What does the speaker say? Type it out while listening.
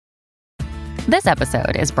This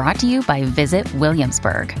episode is brought to you by Visit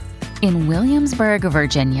Williamsburg. In Williamsburg,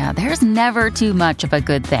 Virginia, there's never too much of a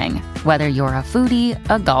good thing. Whether you're a foodie,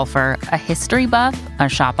 a golfer, a history buff, a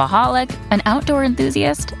shopaholic, an outdoor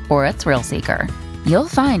enthusiast, or a thrill seeker, you'll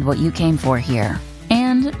find what you came for here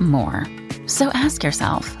and more. So ask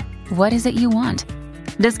yourself, what is it you want?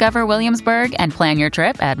 Discover Williamsburg and plan your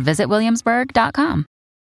trip at visitwilliamsburg.com.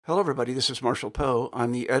 Hello, everybody. This is Marshall Poe.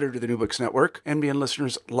 I'm the editor of the New Books Network. NBN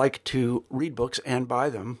listeners like to read books and buy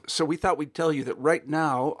them. So we thought we'd tell you that right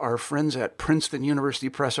now, our friends at Princeton University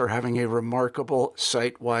Press are having a remarkable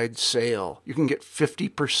site-wide sale. You can get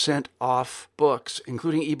 50% off books,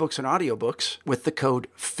 including ebooks and audiobooks, with the code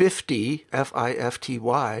 50,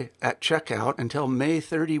 F-I-F-T-Y, at checkout until May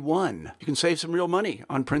 31. You can save some real money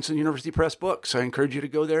on Princeton University Press books. I encourage you to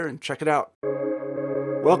go there and check it out.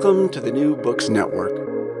 Welcome to the New Books Network.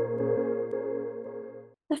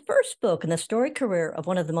 The first book in the storied career of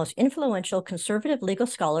one of the most influential conservative legal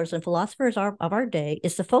scholars and philosophers of our day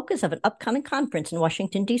is the focus of an upcoming conference in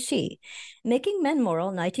Washington, D.C. Making Men Moral,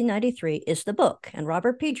 1993, is the book, and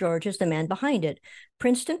Robert P. George is the man behind it,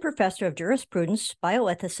 Princeton professor of jurisprudence,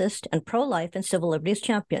 bioethicist, and pro-life and civil liberties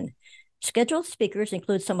champion. Scheduled speakers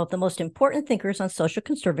include some of the most important thinkers on social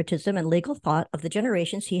conservatism and legal thought of the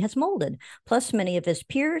generations he has molded, plus many of his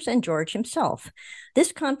peers and George himself.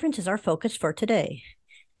 This conference is our focus for today.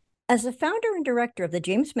 As the founder and director of the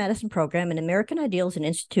James Madison Program in American Ideals and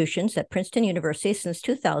Institutions at Princeton University since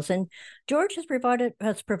 2000, George has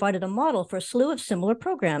provided a model for a slew of similar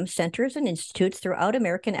programs, centers, and institutes throughout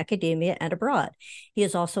American academia and abroad. He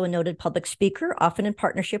is also a noted public speaker, often in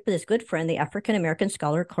partnership with his good friend, the African-American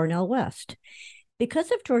scholar Cornel West.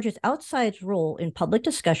 Because of George's outsized role in public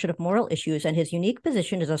discussion of moral issues and his unique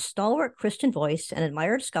position as a stalwart Christian voice and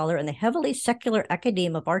admired scholar in the heavily secular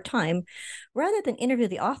academe of our time, rather than interview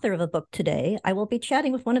the author of a book today, I will be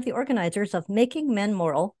chatting with one of the organizers of Making Men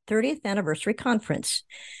Moral 30th Anniversary Conference.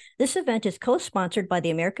 This event is co-sponsored by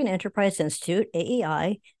the American Enterprise Institute,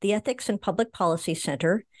 AEI, the Ethics and Public Policy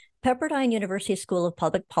Center, Pepperdine University School of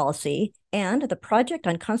Public Policy, and the Project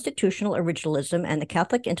on Constitutional Originalism and the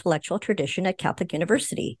Catholic Intellectual Tradition at Catholic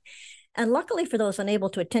University. And luckily for those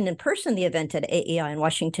unable to attend in person the event at AEI in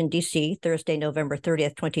Washington, D.C., Thursday, November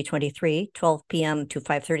 30th, 2023, 12 p.m. to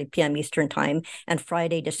 5:30 p.m. Eastern Time, and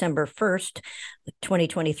Friday, December 1st,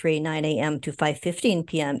 2023, 9 a.m. to 5:15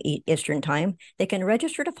 p.m. Eastern Time, they can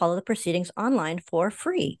register to follow the proceedings online for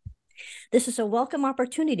free. This is a welcome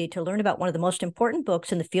opportunity to learn about one of the most important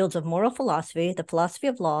books in the fields of moral philosophy, the philosophy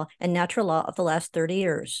of law, and natural law of the last 30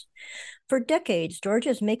 years. For decades,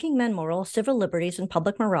 George's Making Men Moral, Civil Liberties, and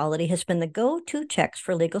Public Morality has been the go-to text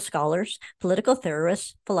for legal scholars, political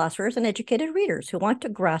theorists, philosophers, and educated readers who want to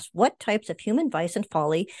grasp what types of human vice and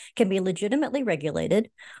folly can be legitimately regulated,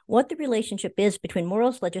 what the relationship is between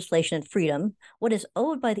morals, legislation, and freedom, what is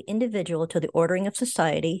owed by the individual to the ordering of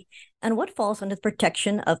society, and what falls under the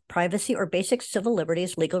protection of privacy or basic civil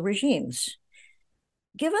liberties legal regimes.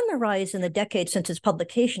 Given the rise in the decades since its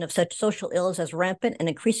publication of such social ills as rampant and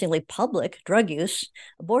increasingly public drug use,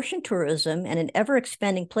 abortion tourism, and an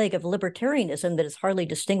ever-expanding plague of libertarianism that is hardly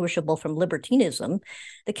distinguishable from libertinism,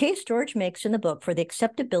 the case George makes in the book for the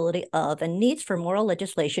acceptability of and needs for moral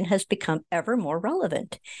legislation has become ever more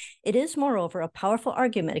relevant. It is, moreover, a powerful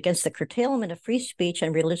argument against the curtailment of free speech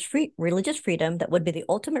and religious freedom that would be the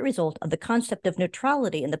ultimate result of the concept of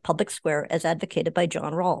neutrality in the public square as advocated by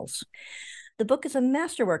John Rawls. The book is a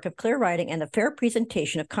masterwork of clear writing and a fair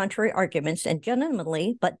presentation of contrary arguments and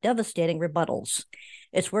genuinely but devastating rebuttals.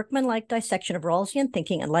 Its workmanlike dissection of Rawlsian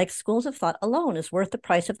thinking and like schools of thought alone is worth the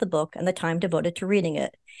price of the book and the time devoted to reading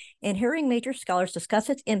it. And hearing major scholars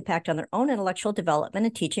discuss its impact on their own intellectual development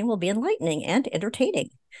and teaching will be enlightening and entertaining.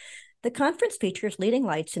 The conference features leading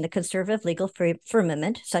lights in the conservative legal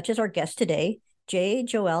firmament, such as our guest today, J.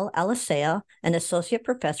 Joel Alicea, an associate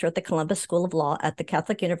professor at the Columbus School of Law at the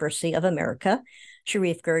Catholic University of America,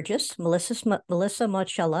 Sharif Gurgis, Melissa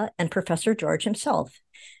Mochella, and Professor George himself.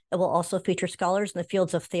 It will also feature scholars in the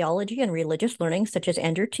fields of theology and religious learning, such as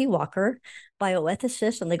Andrew T. Walker,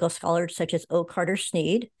 bioethicists and legal scholars such as O. Carter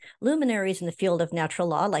Snead, luminaries in the field of natural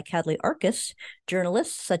law like Hadley Arkes,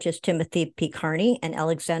 journalists such as Timothy P. Carney and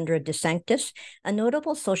Alexandra DeSanctis, and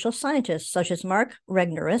notable social scientists such as Mark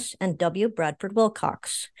Regnerus and W. Bradford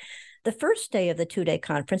Wilcox. The first day of the two-day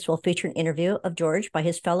conference will feature an interview of George by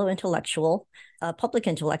his fellow public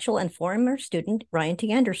intellectual and former student Ryan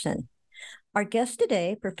T. Anderson. Our guest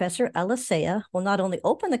today, Professor Alicea, will not only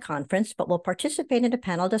open the conference, but will participate in a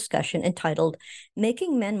panel discussion entitled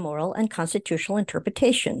Making Men Moral and Constitutional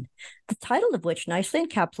Interpretation, the title of which nicely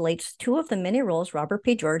encapsulates two of the many roles Robert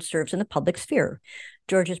P. George serves in the public sphere,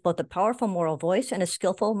 George is both a powerful moral voice and a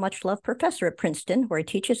skillful, much-loved professor at Princeton, where he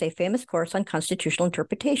teaches a famous course on constitutional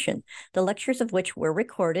interpretation, the lectures of which were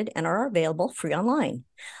recorded and are available free online.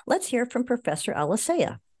 Let's hear from Professor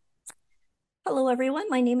Alicea. Hello, everyone.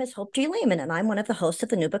 My name is Hope G. Lehman, and I'm one of the hosts of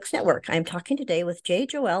the New Books Network. I'm talking today with J.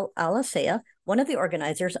 Joel Alicea, one of the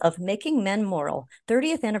organizers of Making Men Moral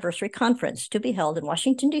 30th Anniversary Conference, to be held in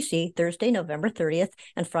Washington, D.C., Thursday, November 30th,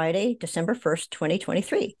 and Friday, December 1st,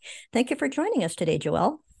 2023. Thank you for joining us today,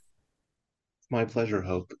 Joel. My pleasure,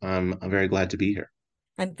 Hope. I'm very glad to be here.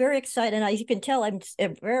 I'm very excited. And as you can tell, I'm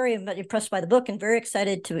very impressed by the book and very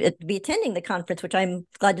excited to be attending the conference, which I'm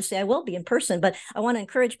glad to say I will be in person, but I want to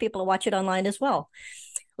encourage people to watch it online as well.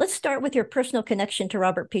 Let's start with your personal connection to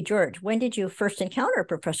Robert P. George. When did you first encounter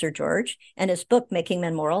Professor George and his book, Making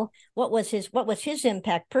Men Moral? What was his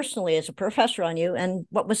impact personally as a professor on you? And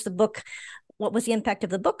what was the impact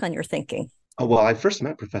of the book on your thinking? Well, I first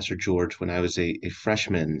met Professor George when I was a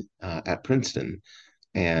freshman at Princeton,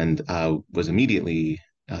 and was immediately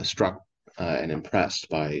struck and impressed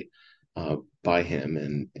by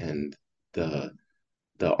him and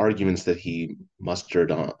the arguments that he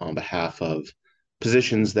mustered on behalf of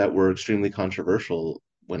positions that were extremely controversial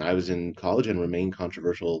when I was in college and remain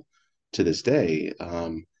controversial to this day,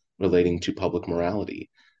 relating to public morality.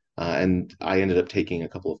 And I ended up taking a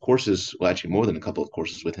couple of courses, well, actually more than a couple of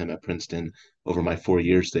courses with him at Princeton over my 4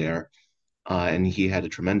 years there. And he had a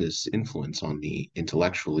tremendous influence on me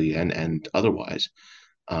intellectually and otherwise,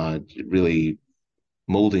 really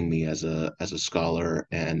molding me as a scholar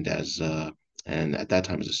and and at that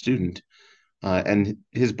time as a student. And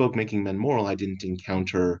his book, Making Men Moral, I didn't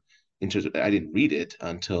I didn't read it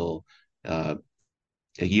until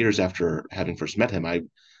years after having first met him.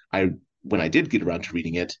 When I did get around to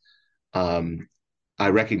reading it, I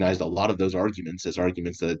recognized a lot of those arguments as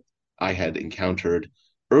arguments that I had encountered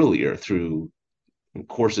earlier through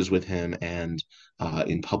courses with him and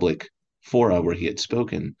in public fora where he had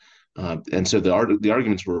spoken. And so the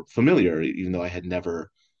arguments were familiar, even though I had never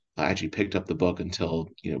actually picked up the book until,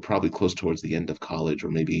 probably close towards the end of college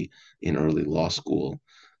or maybe in early law school.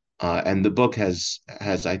 And the book has,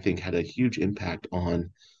 I think, had a huge impact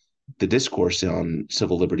on the discourse on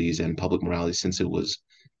civil liberties and public morality since it was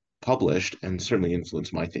published, and certainly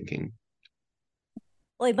influenced my thinking.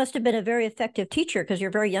 Well, he must have been a very effective teacher because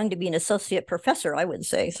you're very young to be an associate professor, I would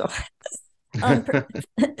say. So,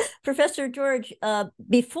 Professor George,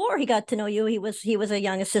 before he got to know you, he was a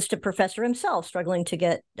young assistant professor himself, struggling to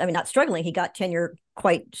get. I mean, not struggling. He got tenure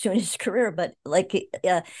quite soon in his career, but like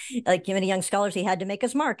many young scholars, he had to make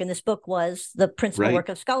his mark. And this book was the principal work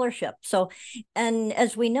of scholarship. So, and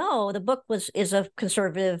as we know, the book is a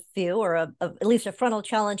conservative view, or at least a frontal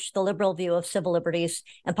challenge to the liberal view of civil liberties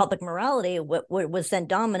and public morality. What was then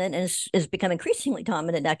dominant and is become increasingly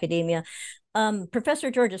dominant in academia. Professor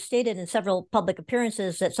George has stated in several public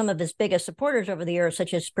appearances that some of his biggest supporters over the years,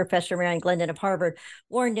 such as Professor Marion Glendon of Harvard,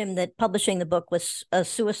 warned him that publishing the book was a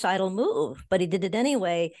suicidal move, but he did it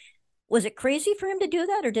anyway. Was it crazy for him to do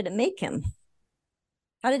that, or did it make him?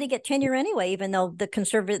 How did he get tenure anyway, even though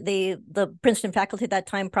the Princeton faculty at that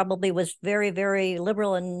time probably was very, very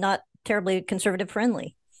liberal and not terribly conservative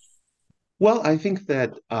friendly? Well, I think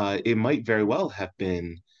that it might very well have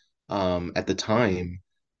been, at the time,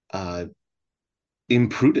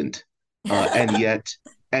 imprudent, and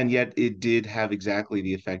yet it did have exactly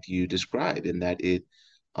the effect you describe, in that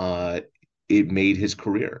it made his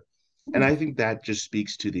career. And I think that just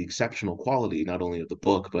speaks to the exceptional quality not only of the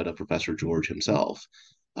book but of Professor George himself,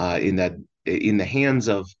 in that in the hands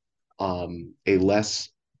of a less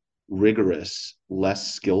rigorous,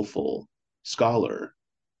 less skillful scholar,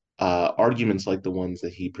 arguments like the ones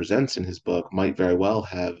that he presents in his book might very well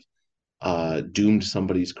have doomed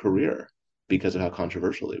somebody's career because of how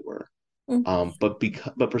controversial they were.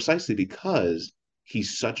 But precisely because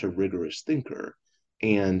he's such a rigorous thinker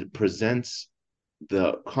and presents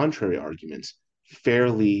the contrary arguments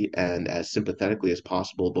fairly and as sympathetically as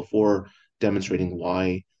possible before demonstrating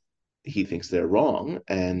why he thinks they're wrong,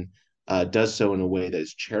 and does so in a way that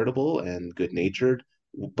is charitable and good-natured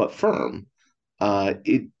but firm,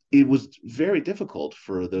 it was very difficult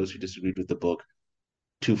for those who disagreed with the book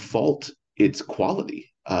to fault its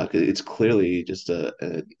quality. It's clearly just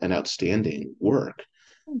an outstanding work,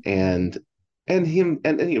 and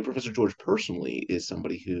Professor George personally is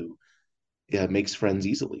somebody who makes friends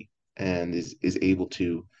easily and is able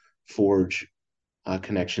to forge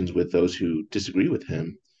connections with those who disagree with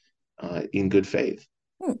him in good faith.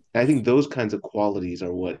 And I think those kinds of qualities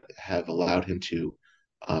are what have allowed him to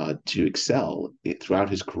excel throughout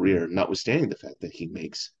his career, notwithstanding the fact that he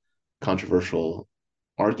makes controversial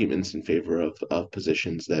arguments in favor of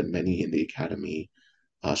positions that many in the academy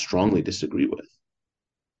strongly disagree with.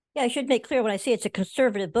 Yeah, I should make clear when I say it's a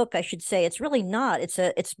conservative book, I should say it's really not. It's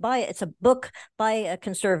a book by a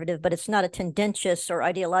conservative, but it's not a tendentious or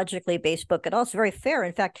ideologically based book at all. It's very fair.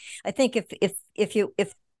 In fact, I think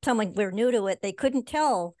if someone were new to it, they couldn't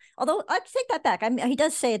tell. Although I take that back. I mean, he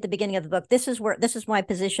does say at the beginning of the book, this is my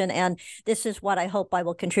position, and this is what I hope I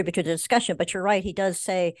will contribute to the discussion. But you're right, he does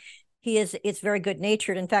say it's very good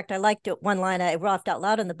natured. In fact, I liked it. One line I laughed out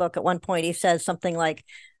loud in the book at one point. He says something like,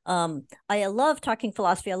 I love talking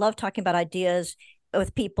philosophy. I love talking about ideas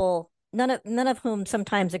with people, none of whom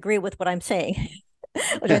sometimes agree with what I'm saying,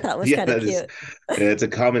 which I thought was Yeah, kind of cute. it's a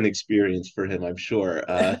common experience for him, I'm sure,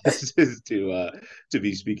 to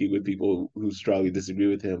be speaking with people who strongly disagree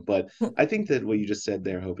with him. But I think that what you just said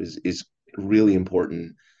there, Hope, is really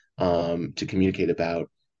important to communicate about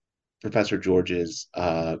Professor George's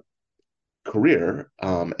career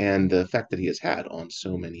and the effect that he has had on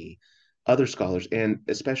so many other scholars and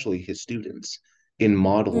especially his students in Mm,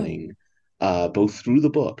 modeling, both through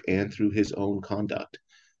the book and through his own conduct,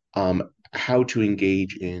 how to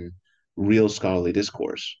engage in real scholarly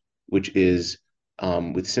discourse, which is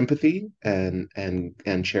with sympathy and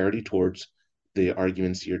charity towards the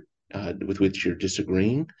arguments with which you're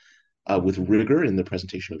disagreeing, with rigor in the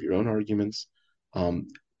presentation of your own arguments, um,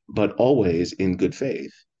 but always in good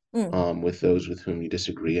faith mm, with those with whom you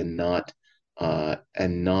disagree, and not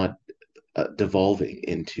devolving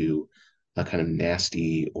into a kind of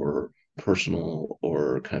nasty or personal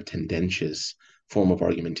or kind of tendentious form of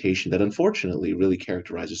argumentation that unfortunately really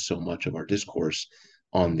characterizes so much of our discourse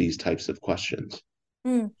on these types of questions.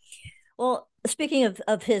 mm. Well, speaking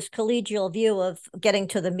of his collegial view of getting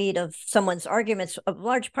to the meat of someone's arguments, a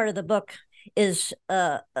large part of the book is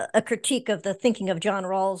a critique of the thinking of John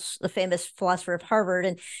Rawls, the famous philosopher of Harvard.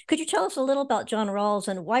 And could you tell us a little about John Rawls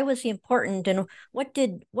and why was he important, and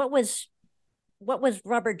what was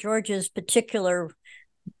Robert George's particular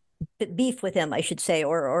beef with him, I should say,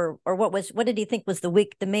 or what did he think was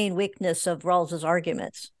the main weakness of Rawls's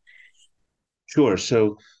arguments? Sure.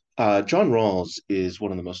 So, John Rawls is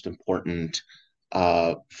one of the most important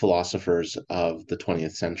philosophers of the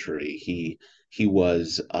 20th century. He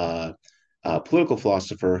was a political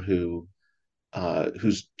philosopher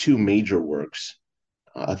whose two major works,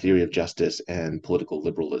 A Theory of Justice and Political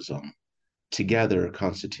Liberalism, together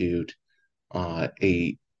constitute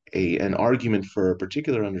a an argument for a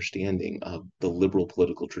particular understanding of the liberal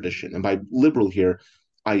political tradition. And by liberal here,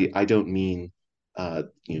 I don't mean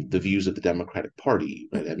the views of the Democratic Party,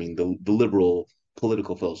 right? I mean the liberal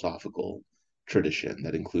political philosophical tradition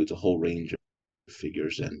that includes a whole range of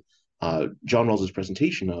figures. And John Rawls's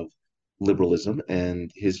presentation of liberalism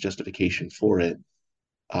and his justification for it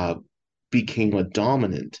uh, became a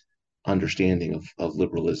dominant understanding of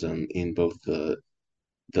liberalism in both the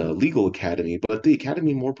legal academy, but the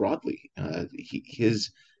academy more broadly.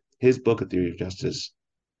 His book, A Theory of Justice,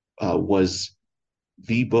 was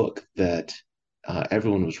the book that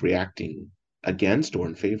everyone was reacting against or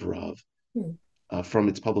in favor of Hmm. from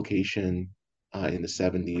its publication in the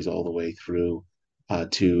 70s all the way through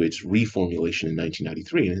to its reformulation in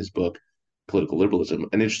 1993 in his book, Political Liberalism.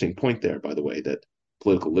 An interesting point there, by the way, that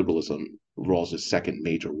Political Liberalism, Rawls's second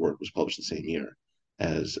major work, was published the same year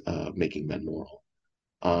as Making Men Moral.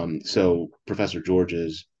 So Professor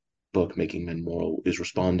George's book, Making Men Moral, is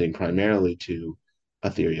responding primarily to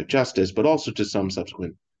A Theory of Justice, but also to some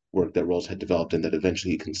subsequent work that Rawls had developed and that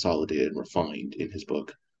eventually he consolidated and refined in his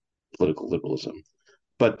book, Political Liberalism.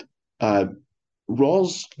 But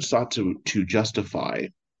Rawls sought to justify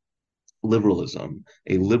liberalism,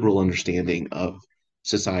 a liberal understanding of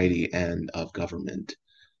society and of government,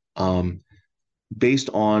 um, based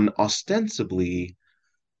on ostensibly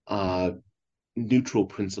uh, neutral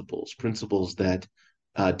principles, principles that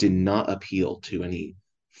did not appeal to any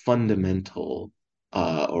fundamental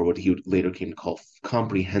or what he later came to call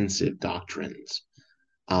comprehensive doctrines.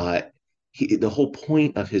 Uh, the whole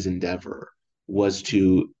point of his endeavor was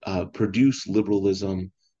to produce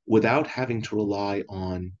liberalism without having to rely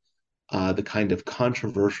on the kind of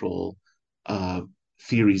controversial uh,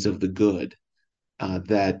 theories of the good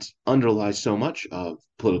that underlie so much of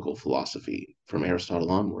political philosophy from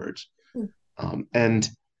Aristotle onwards. And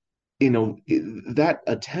that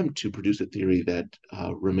attempt to produce a theory that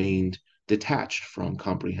remained detached from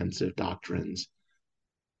comprehensive doctrines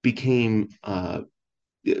became,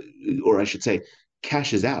 or I should say,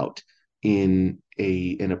 cashes out in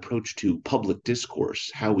an approach to public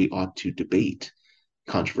discourse, how we ought to debate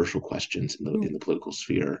controversial questions in the political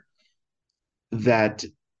sphere that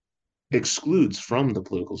excludes from the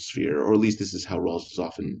political sphere, or at least this is how Rawls is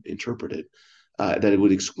often interpreted, that it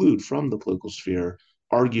would exclude from the political sphere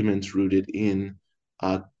arguments rooted in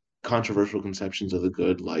controversial conceptions of the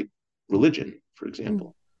good, like religion, for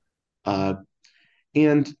example. Uh,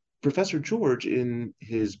 and Professor George, in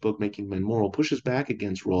his book Making Men Moral, pushes back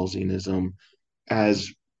against Rawlsianism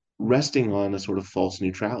as resting on a sort of false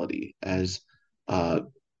neutrality, as uh,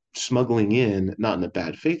 smuggling in, not in a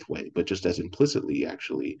bad faith way, but just as implicitly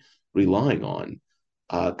actually relying on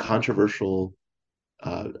controversial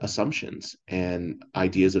assumptions and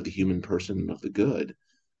ideas of the human person and of the good,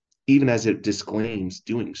 even as it disclaims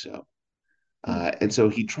doing so. And so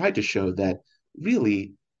he tried to show that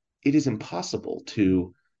really it is impossible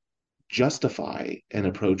to justify an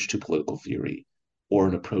approach to political theory or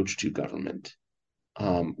an approach to government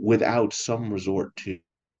without some resort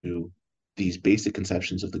to these basic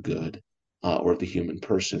conceptions of the good or of the human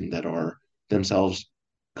person that are themselves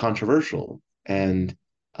controversial and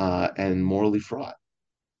morally fraught,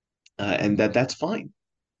 and that's fine.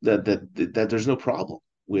 That there's no problem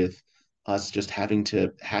with us just having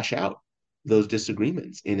to hash out those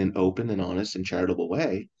disagreements in an open and honest and charitable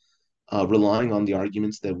way, relying on the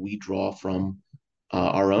arguments that we draw from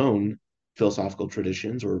our own philosophical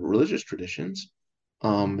traditions or religious traditions,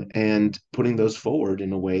 and putting those forward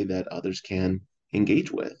in a way that others can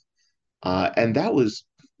engage with. And that was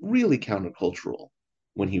really countercultural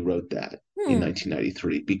when he wrote that in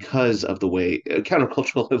 1993 because of the way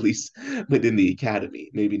countercultural, at least within the academy,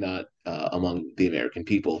 maybe not among the American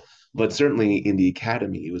people, but certainly in the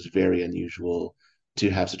academy, it was very unusual to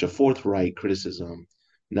have such a forthright criticism,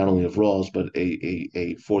 not only of Rawls, but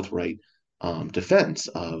a forthright defense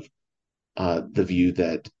of the view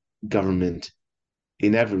that government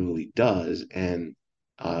inevitably does and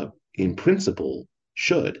in principle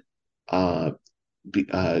should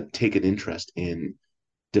take an interest in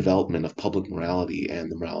development of public morality and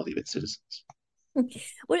the morality of its citizens.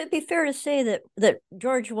 Would it be fair to say that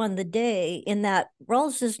George won the day in that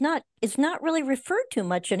Rawls is not really referred to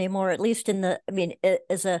much anymore, at least in the, I mean,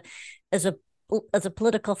 as a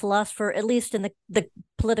political philosopher, at least in the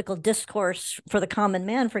political discourse for the common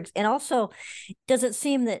man, and also does it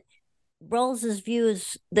seem that Rawls's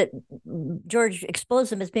views that George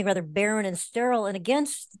exposed them as being rather barren and sterile and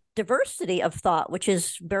against diversity of thought, which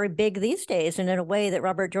is very big these days, and in a way that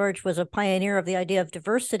Robert George was a pioneer of the idea of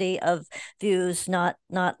diversity of views, not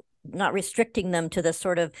restricting them to this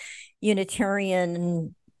sort of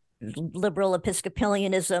Unitarian liberal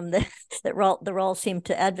Episcopalianism that Rawls seemed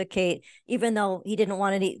to advocate, even though he didn't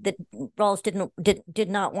want that Rawls did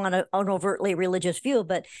not want an overtly religious view.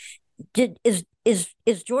 But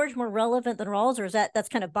is George more relevant than Rawls, or is that's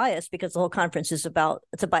kind of biased because the whole conference is about,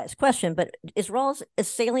 it's a biased question, but is Rawls as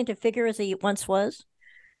salient a figure as he once was?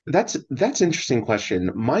 That's an interesting question.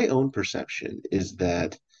 My own perception is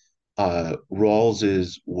that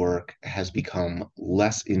Rawls's work has become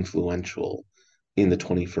less influential in the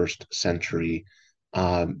 21st century,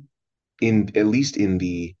 in at least in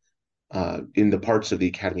the parts of the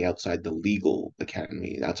academy outside the legal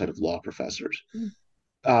academy, outside of law professors.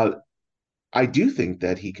 I do think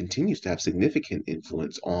that he continues to have significant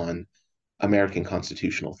influence on American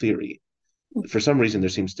constitutional theory. For some reason, there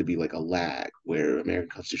seems to be like a lag where American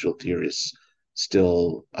constitutional theorists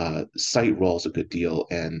still cite Rawls a good deal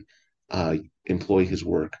and employ his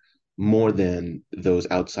work more than those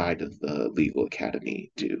outside of the legal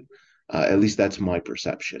academy do. At least that's my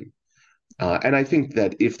perception. And I think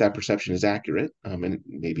that if that perception is accurate, and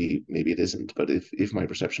maybe it isn't, but if my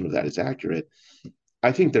perception of that is accurate,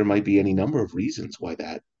 I think there might be any number of reasons why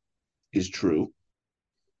that is true.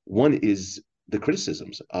 One is the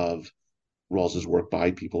criticisms of Rawls's work by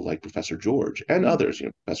people like Professor George and others,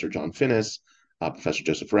 Professor John Finnis, Professor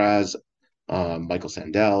Joseph Raz, Michael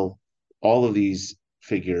Sandel. All of these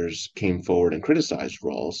figures came forward and criticized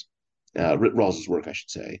Rawls's work, I should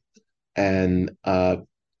say, and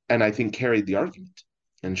I think carried the argument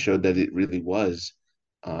and showed that it really was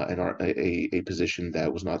a position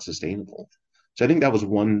that was not sustainable. So I think that was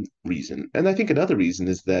one reason. And I think another reason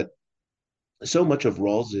is that so much of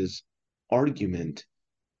Rawls's argument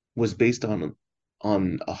was based on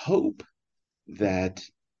a hope that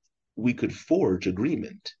we could forge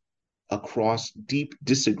agreement across deep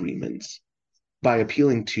disagreements by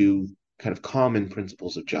appealing to kind of common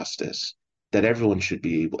principles of justice that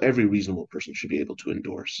every reasonable person should be able to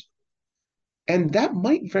endorse. And that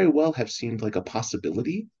might very well have seemed like a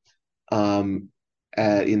possibility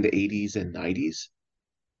in the 80s and 90s,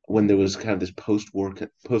 when there was kind of this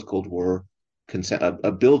post-Cold War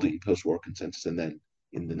a building post-war consensus, and then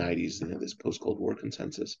in the 90s, this post-Cold War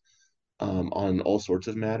consensus on all sorts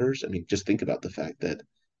of matters. I mean, just think about the fact that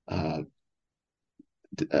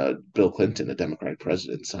Bill Clinton, a Democratic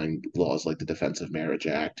president, signed laws like the Defense of Marriage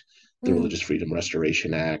Act, the Religious Freedom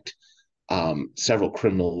Restoration Act, several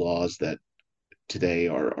criminal laws that today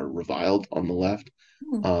are reviled on the left.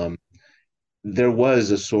 Hmm. There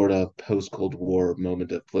was a sort of post-Cold War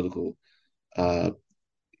moment of political, uh,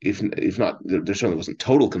 if not, there certainly wasn't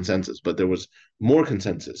total consensus, but there was more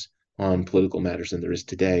consensus on political matters than there is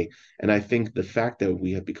today. And I think the fact that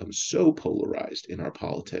we have become so polarized in our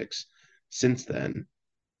politics since then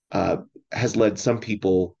uh, has led some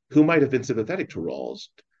people who might have been sympathetic to Rawls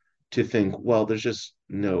to think, well, there's just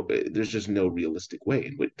no realistic way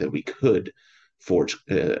in which that we could forge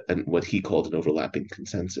what he called an overlapping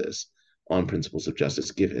consensus on principles of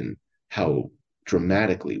justice, given how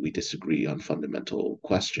dramatically we disagree on fundamental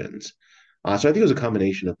questions. So I think it was a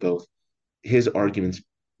combination of both his arguments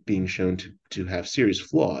being shown to have serious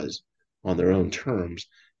flaws on their own terms,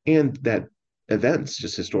 and that events,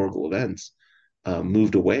 just historical events,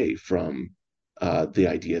 moved away from the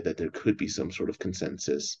idea that there could be some sort of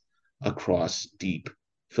consensus across deep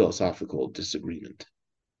philosophical disagreement.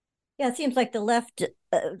 Yeah, it seems like the left,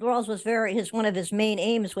 Rawls was one of his main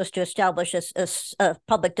aims was to establish a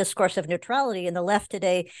public discourse of neutrality, and the left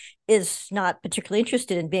today is not particularly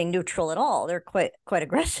interested in being neutral at all. They're quite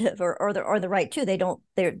aggressive, or the right too.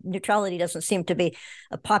 Their neutrality doesn't seem to be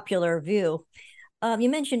a popular view. You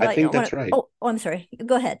mentioned I think that's right. I'm sorry.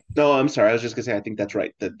 Go ahead. No, I'm sorry. I was just gonna say I think that's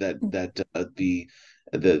right. The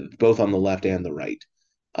both on the left and the right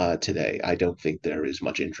today, I don't think there is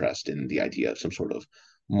much interest in the idea of some sort of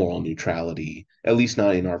moral neutrality, at least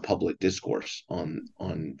not in our public discourse on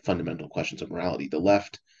fundamental questions of morality. The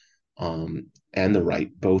left and the right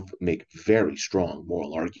both make very strong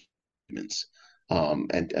moral arguments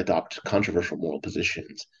and adopt controversial moral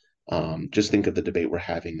positions. Just think of the debate we're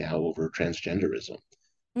having now over transgenderism.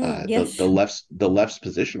 Yes. The left's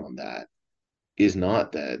position on that is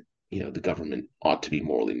not that the government ought to be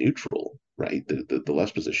morally neutral, right? The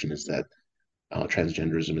left's position is that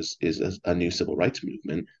transgenderism is a new civil rights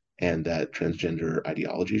movement, and that transgender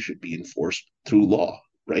ideology should be enforced through law,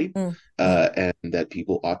 right? And that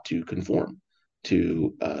people ought to conform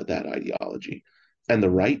to that ideology. And the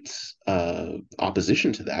right's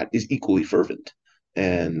opposition to that is equally fervent,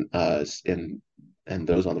 and those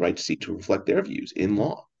on the right seek to reflect their views in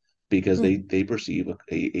law because they perceive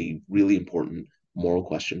a really important moral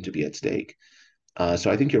question to be at stake. So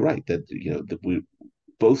I think you're right that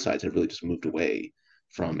both sides have really just moved away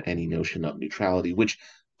from any notion of neutrality, which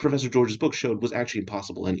Professor George's book showed was actually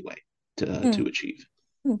impossible anyway to achieve.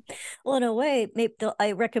 Well, in a way,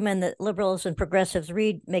 I recommend that liberals and progressives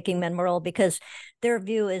read Making Men Moral, because their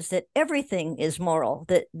view is that everything is moral,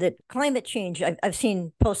 that climate change, I've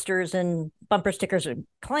seen posters and bumper stickers,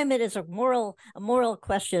 climate is a moral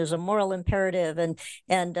question, is a moral imperative, and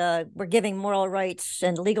we're giving moral rights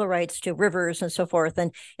and legal rights to rivers and so forth.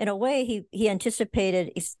 And in a way, he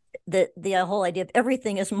anticipated the whole idea of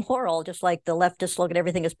everything is moral, just like the leftist slogan,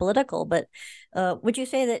 everything is political. But would you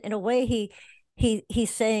say that in a way he's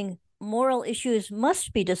saying moral issues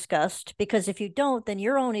must be discussed, because if you don't, then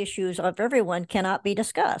your own issues of everyone cannot be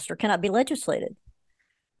discussed or cannot be legislated?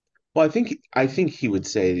 Well, I think he would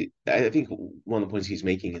say, I think one of the points he's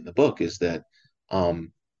making in the book is that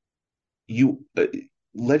you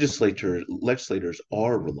legislators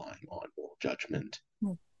are relying on moral judgment,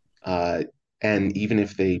 and even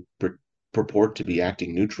if they purport to be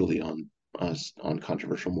acting neutrally on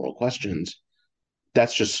controversial moral questions,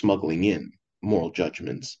 that's just smuggling in moral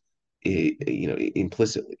judgments,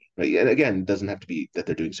 implicitly, right? And again, it doesn't have to be that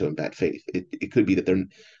they're doing so in bad faith. It could be that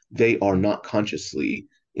they are not consciously,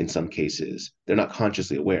 in some cases, they're not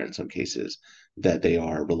consciously aware in some cases that they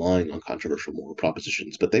are relying on controversial moral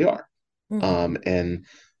propositions, but they are. And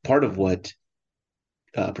part of what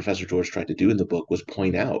Professor George tried to do in the book was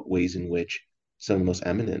point out ways in which some of the most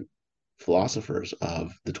eminent philosophers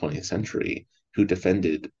of the 20th century who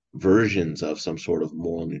defended versions of some sort of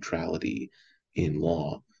moral neutrality in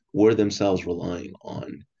law were themselves relying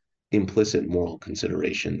on implicit moral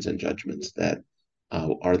considerations and judgments that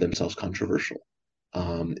are themselves controversial,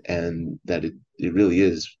 and that it really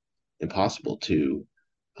is impossible to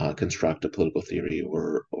construct a political theory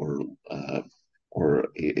or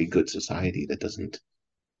a good society that doesn't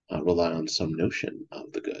rely on some notion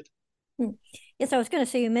of the good. Yes, I was going to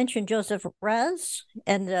say, you mentioned Joseph Raz,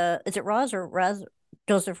 and is it Raz or Raz?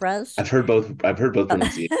 Joseph Raz? I've heard both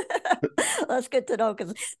pronunciations. That's good to know,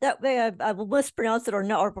 because that way I will mispronounce it or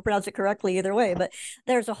not, or pronounce it correctly either way. But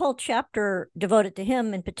there's a whole chapter devoted to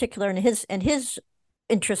him in particular, and his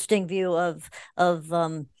interesting view of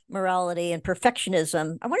morality and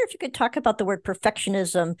perfectionism. I wonder if you could talk about the word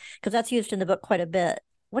perfectionism, because that's used in the book quite a bit.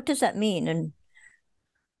 What does that mean? And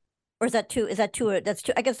or is that too?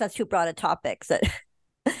 I guess that's too broad a topic.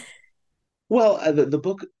 Well, the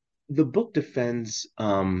book the book defends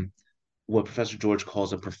what Professor George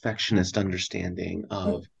calls a perfectionist understanding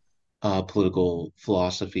Mm, of political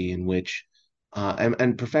philosophy, in which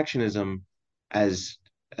and perfectionism, as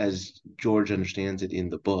George understands it in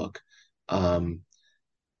the book, um,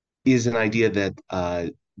 is an idea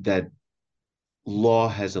that that law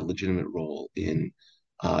has a legitimate role in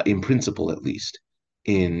principle at least,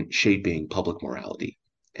 in shaping public morality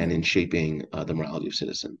and in mhm, shaping the morality of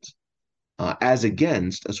citizens, as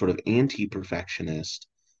against a sort of anti-perfectionist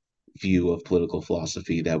view of political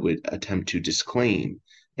philosophy that would attempt to disclaim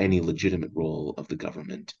any legitimate role of the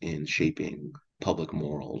government in shaping public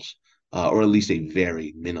morals, or at least a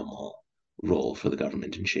very minimal role for the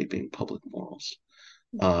government in shaping public morals.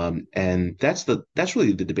 And that's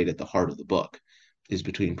really the debate at the heart of the book, is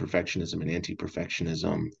between perfectionism and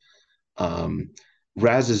anti-perfectionism. Um,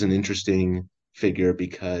 Raz is an interesting figure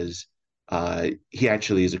because he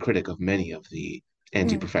actually is a critic of many of the mm.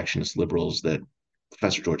 anti-perfectionist liberals that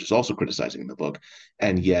Professor George is also criticizing in the book,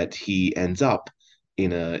 and yet he ends up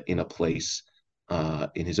in a place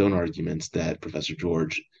in his own arguments that Professor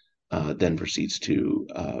George then proceeds to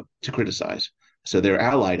criticize. So they're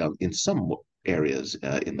allied in some areas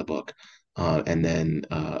in the book, and then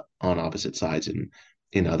on opposite sides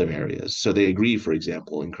in other areas. So they agree, for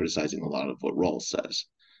example, in criticizing a lot of what Rawls says.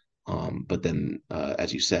 But then,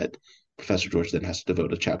 as you said, Professor George then has to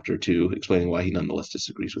devote a chapter to explaining why he nonetheless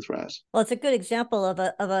disagrees with Raz. Well, it's a good example of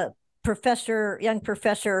a professor, young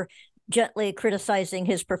professor, gently criticizing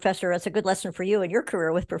his professor. That's a good lesson for you in your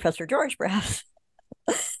career with Professor George, perhaps.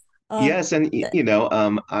 um, Yes, and you know,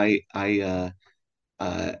 uh,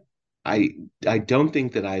 I I don't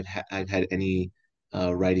think that I've had any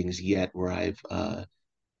writings yet where I've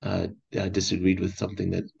disagreed with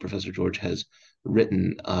something that Professor George has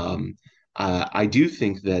written. I do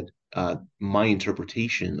think that my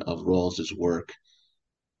interpretation of Rawls's work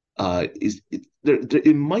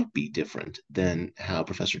it might be different than how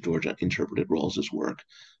Professor George interpreted Rawls's work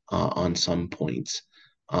on some points,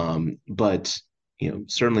 but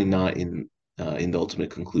certainly not in the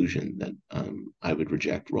ultimate conclusion that I would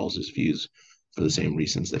reject Rawls's views for the same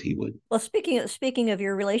reasons that he would. well, speaking of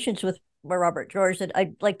your relations with Robert George, that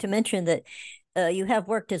I'd like to mention that you have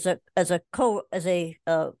worked as a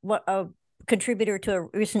contributor to a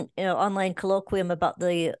recent online colloquium about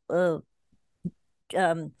the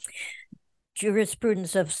um,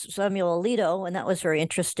 jurisprudence of Samuel Alito, and that was very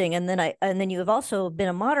interesting. And then you have also been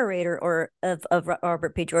a moderator of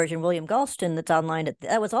Robert P. George and William Galston that's online.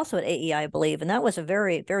 That was also at AEI, I believe, and that was a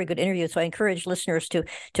very very good interview. So I encourage listeners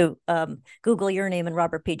to Google your name and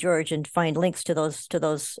Robert P. George and find links to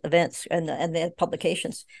those events and the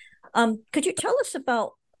publications. Could you tell us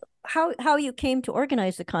about how you came to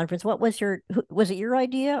organize the conference? What was was it your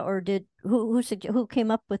idea, or did who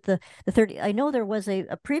came up with the 30? I know there was a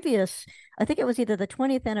previous, I think it was either the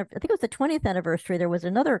 20th I think it was the 20th anniversary. There was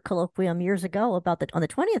another colloquium years ago about on the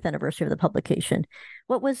 20th anniversary of the publication.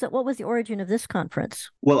 What was the origin of this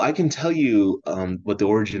conference? Well, I can tell you what the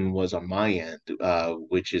origin was on my end,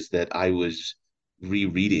 which is that I was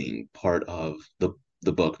rereading part of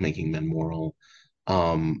the book Making Men Moral,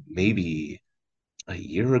 maybe a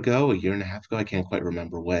year and a half ago. I can't quite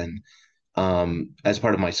remember when. As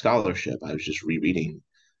part of my scholarship, I was just rereading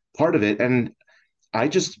part of it, and I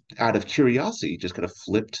just, out of curiosity, just kind of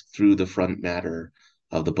flipped through the front matter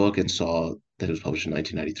of the book and saw that it was published in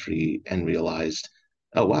 1993 and realized,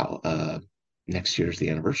 oh wow, next year's the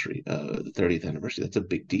anniversary, the 30th anniversary. That's a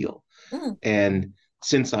big deal. Mm. And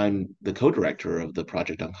since I'm the co-director of the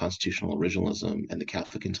Project on Constitutional Originalism and the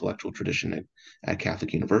Catholic Intellectual Tradition at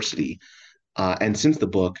Catholic University, and since the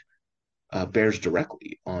book bears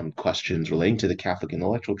directly on questions relating to the Catholic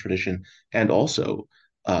intellectual tradition and also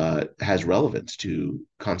has relevance to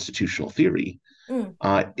constitutional theory,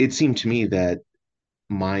 Mm. it seemed to me that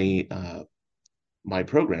my my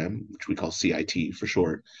program, which we call CIT for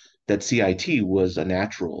short, that CIT was a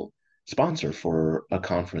natural sponsor for a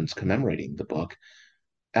conference commemorating the book.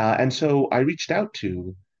 And so I reached out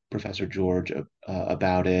to Professor George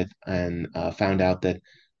about it and found out that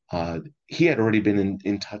he had already been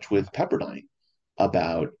in touch with Pepperdine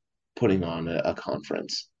about putting on a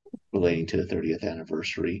conference relating to the 30th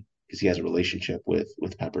anniversary because he has a relationship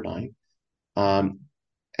with Pepperdine. Um,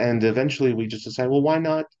 and eventually we just decided, well, why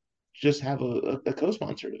not just have a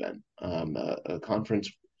co-sponsored event, a conference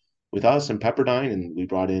with us and Pepperdine, and we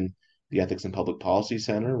brought in the Ethics and Public Policy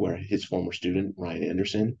Center, where his former student Ryan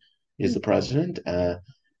Anderson is the Mm. president,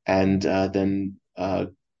 and then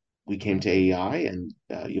we came to AEI, and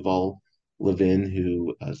Yuval Levin,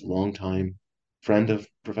 who is a longtime friend of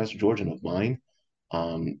Professor George and of mine,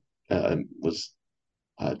 was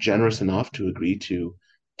generous enough to agree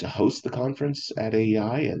host the conference at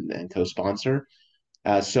AEI and co-sponsor.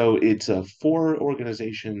 So it's a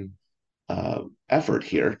four-organization effort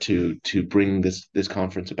here to bring this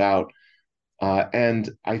conference about. And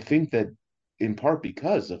I think that in part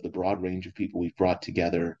because of the broad range of people we've brought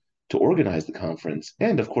together to organize the conference,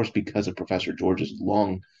 and of course because of Professor George's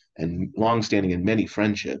long-standing and many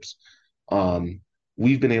friendships,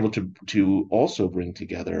 we've been able to also bring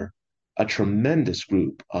together a tremendous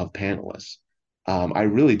group of panelists. I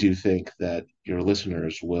really do think that your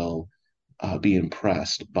listeners will be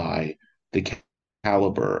impressed by the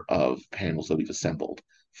caliber of panels that we've assembled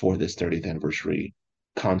for this 30th anniversary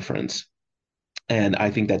conference. And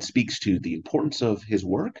I think that speaks to the importance of his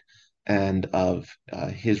work and of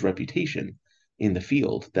his reputation in the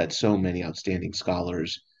field, that so many outstanding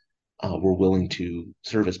scholars were willing to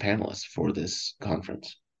serve as panelists for this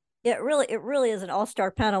conference. Yeah, it really is an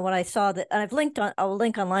all-star panel. When I saw that, and I'll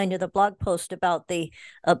link online to the blog post about the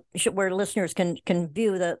where listeners can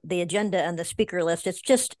view the agenda and the speaker list. It's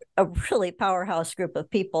just a really powerhouse group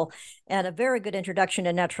of people, and a very good introduction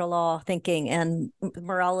to natural law thinking and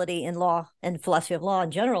morality in law and philosophy of law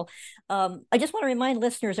in general. I just want to remind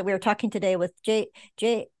listeners that we are talking today with J.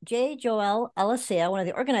 Joel Alicea, one of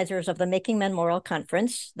the organizers of the Making Men Moral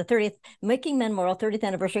Conference, the 30th Making Men Moral 30th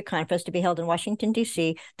Anniversary Conference, to be held in Washington,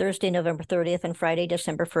 D.C. Thursday, November 30th, and Friday,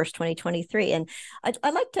 December 1st, 2023. And I'd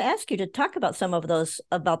like to ask you to talk about some of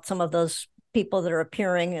those people that are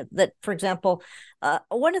appearing. That, for example,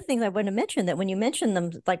 one of the things I want to mention, that when you mention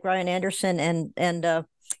them, like Ryan Anderson and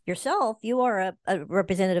yourself, you are a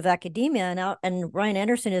representative of academia, and Ryan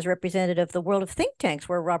Anderson is representative of the world of think tanks,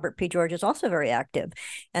 where Robert P. George is also very active.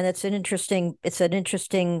 And it's an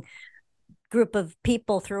interesting group of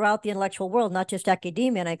people throughout the intellectual world, not just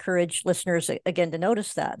academia. And I encourage listeners again to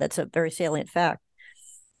notice that. That's a very salient fact.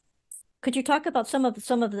 Could you talk about some of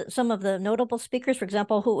the notable speakers, for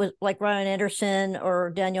example, who was like Ryan Anderson or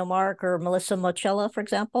Daniel Mark or Melissa Mochella, for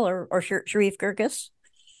example, or Sharif Girgis?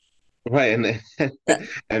 Right,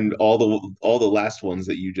 and all the last ones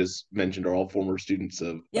that you just mentioned are all former students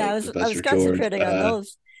of I was Professor concentrating George. on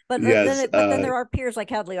those. But Yes, then there are peers like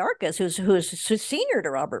Hadley Arcus, who's senior to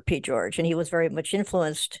Robert P. George, and he was very much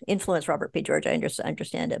influenced Robert P. George. I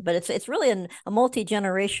understand it, but it's really a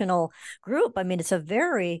multi-generational group. I mean, it's a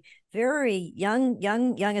very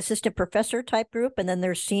young assistant professor type group, and then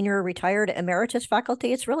there's senior retired emeritus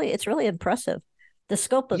faculty. It's really impressive, the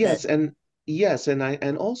scope of it. Yes,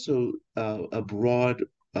 and also a broad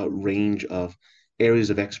range of areas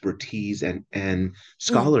of expertise and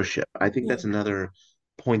scholarship. I think that's another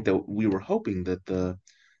point that we were hoping that the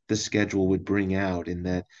schedule would bring out, in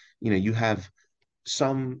that, you have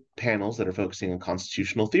some panels that are focusing on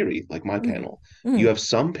constitutional theory, like my panel. You have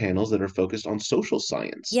some panels that are focused on social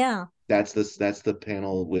science. Yeah. That's the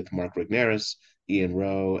panel with Mark Rigneris, Ian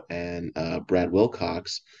Rowe, and Brad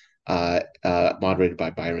Wilcox, moderated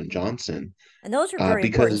by Byron Johnson. And those are very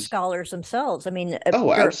important scholars themselves. I mean,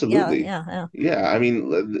 absolutely. Yeah. I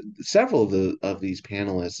mean, several of these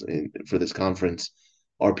panelists for this conference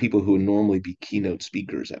are people who would normally be keynote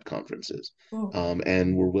speakers at conferences,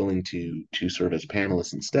 and were willing to serve as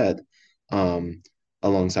panelists instead,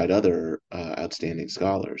 alongside other outstanding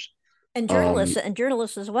scholars. And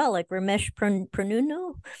journalists as well, like Ramesh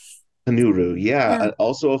Pranunu. Panuru,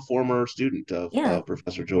 also a former student of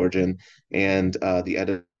Professor George, and the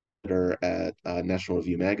editor at National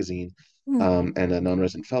Review magazine, and a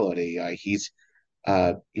non-resident fellow at AEI. He's,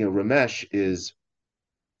 Ramesh is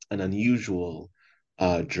an unusual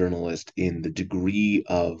journalist in the degree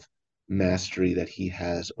of mastery that he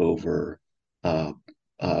has over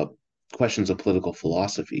questions of political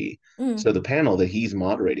philosophy. So the panel that he's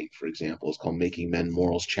moderating, for example, is called Making Men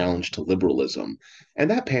Morals Challenge to Liberalism. And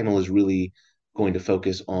that panel is really going to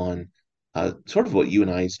focus on sort of what you and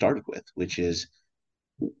I started with, which is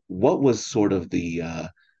what was sort of the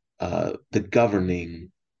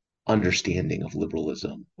governing understanding of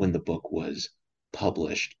liberalism when the book was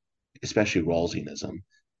published, especially Rawlsianism,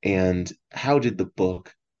 and how did the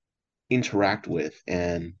book interact with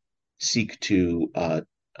and seek to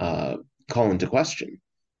call into question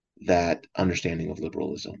that understanding of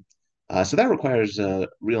liberalism. So that requires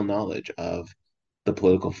real knowledge of the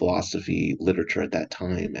political philosophy literature at that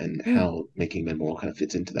time, and how Making Men Moral kind of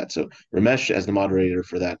fits into that. So Ramesh, as the moderator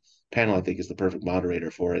for that panel, I think is the perfect moderator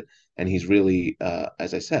for it. And he's really,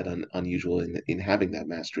 as I said, unusual in having that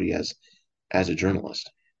mastery as a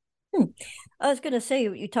journalist. I was going to say,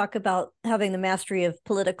 you talk about having the mastery of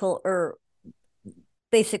political or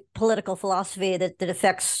basic political philosophy that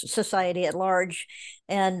affects society at large.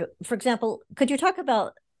 And for example, could you talk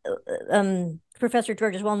about Professor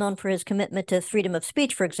George is well known for his commitment to freedom of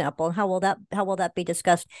speech, for example. And how will that be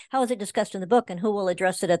discussed? How is it discussed in the book, and who will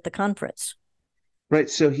address it at the conference? Right.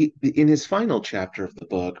 So in his final chapter of the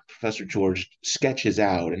book, Professor George sketches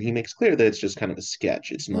out, and he makes clear that it's just kind of a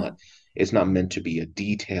sketch. It's not meant to be a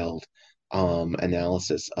detailed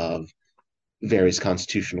analysis of various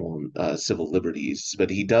constitutional and civil liberties, but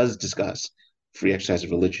he does discuss free exercise of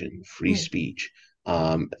religion, free speech,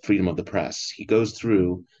 freedom of the press. He goes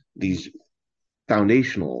through these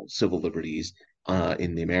foundational civil liberties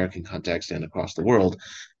in the American context and across the world,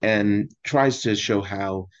 and tries to show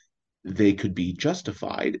how they could be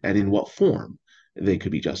justified and in what form they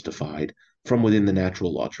could be justified from within the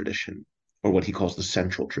natural law tradition, or what he calls the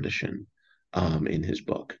central tradition in his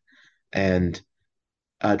book. And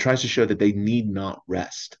tries to show that they need not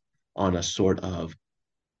rest on a sort of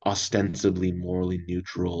ostensibly morally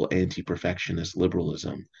neutral, anti-perfectionist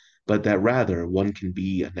liberalism, but that rather one can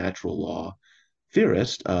be a natural law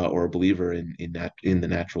theorist or a believer in the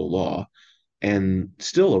natural law and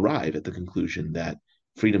still arrive at the conclusion that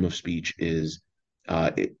freedom of speech is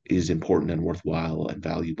important and worthwhile and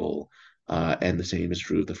valuable. And the same is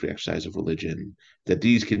true of the free exercise of religion, that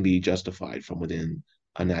these can be justified from within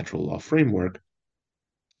a natural law framework.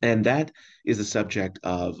 And that is the subject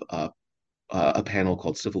of a panel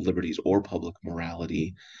called Civil Liberties or Public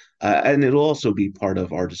Morality. And it'll also be part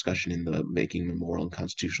of our discussion in the Making Memorial and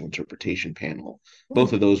Constitutional Interpretation panel.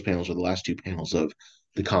 Both of those panels are the last two panels of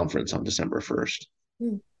the conference on December 1st.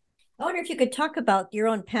 I wonder if you could talk about your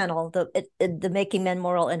own panel, the Making Men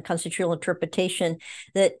Moral and Constitutional Interpretation.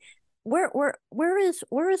 That where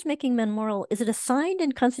is Making Men Moral? Is it assigned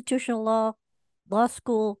in constitutional law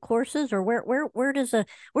school courses, or where does a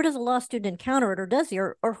law student encounter it, or does he,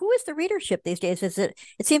 or who is the readership these days? It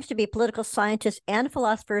seems to be political scientists and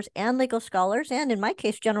philosophers and legal scholars, and in my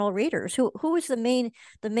case, general readers. Who is the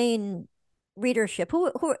main readership?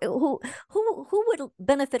 Who would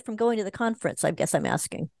benefit from going to the conference? I guess I'm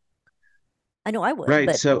asking. I know I would. Right.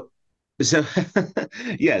 But... So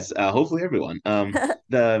yes, hopefully everyone.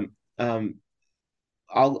 The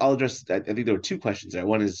I'll address. I think there were two questions there.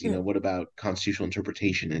 One is, what about constitutional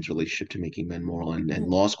interpretation and its relationship to Making Men Moral, and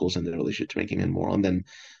law schools and their relationship to Making Men Moral, and then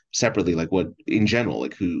separately, like what in general,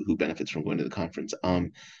 like who benefits from going to the conference.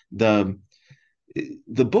 The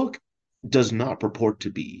book does not purport to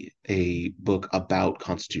be a book about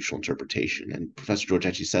constitutional interpretation, and Professor George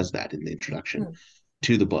actually says that in the introduction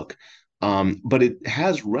to the book. But it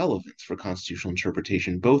has relevance for constitutional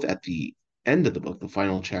interpretation, both at the end of the book, the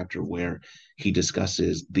final chapter, where he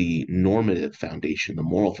discusses the normative foundation, the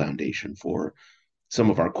moral foundation for some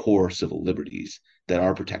of our core civil liberties that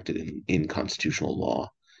are protected in constitutional law.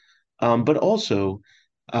 But also,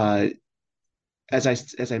 as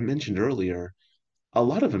I mentioned earlier, a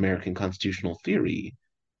lot of American constitutional theory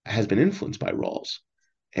has been influenced by Rawls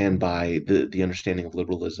and by the understanding of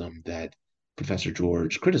liberalism that Professor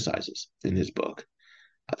George criticizes in his book.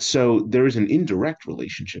 So there is an indirect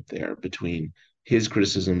relationship there between his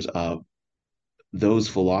criticisms of those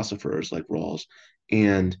philosophers like Rawls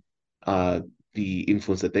and the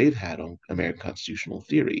influence that they've had on American constitutional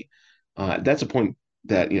theory. That's a point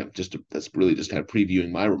that, that's really just kind of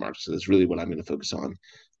previewing my remarks. So that's really what I'm going to focus on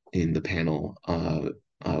in the panel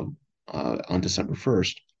on December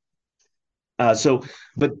 1st.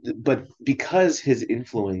 But because his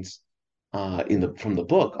influence from the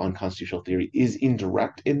book on constitutional theory is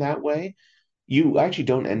indirect in that way, you actually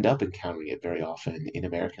don't end up encountering it very often in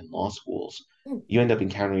American law schools. You end up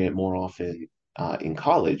encountering it more often in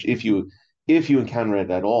college, if you encounter it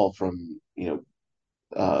at all from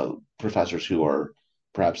professors who are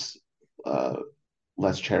perhaps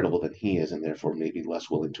less charitable than he is, and therefore maybe less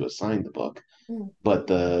willing to assign the book. But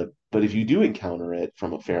if you do encounter it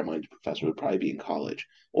from a fair-minded professor, it would probably be in college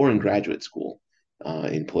or in graduate school.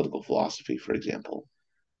 In political philosophy, for example.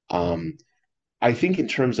 I think in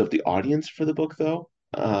terms of the audience for the book, though,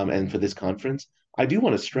 and for this conference, I do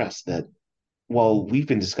want to stress that while we've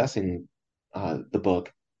been discussing the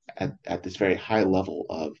book at this very high level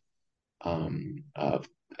of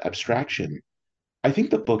abstraction, I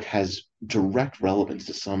think the book has direct relevance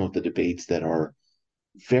to some of the debates that are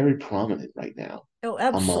very prominent right now. Oh,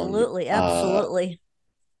 absolutely, absolutely.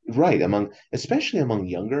 Right, especially among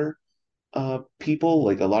younger people,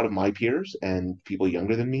 like a lot of my peers and people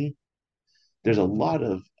younger than me. There's a lot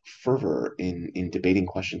of fervor in debating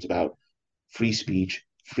questions about free speech,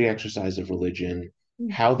 free exercise of religion,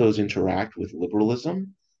 how those interact with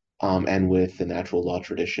liberalism, and with the natural law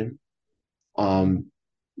tradition.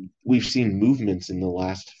 We've seen movements in the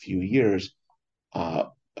last few years,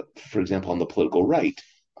 for example, on the political right,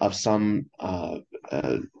 of some,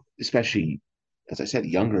 especially, as I said,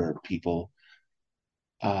 younger people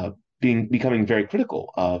becoming very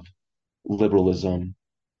critical of liberalism,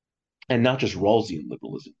 and not just Rawlsian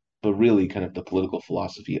liberalism, but really kind of the political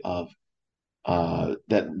philosophy of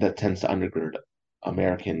that tends to undergird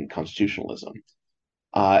American constitutionalism.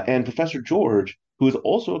 And Professor George, who is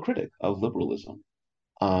also a critic of liberalism,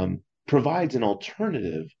 provides an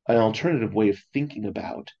alternative way of thinking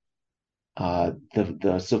about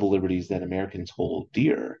the civil liberties that Americans hold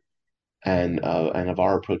dear, and of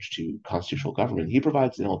our approach to constitutional government. He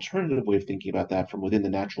provides an alternative way of thinking about that from within the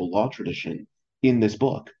natural law tradition in this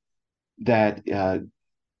book that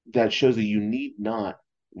that shows that you need not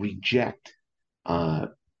reject uh,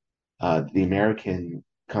 the American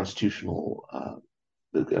constitutional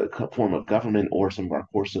form of government or some of our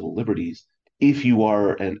core civil liberties if you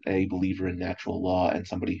are a believer in natural law and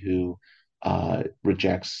somebody who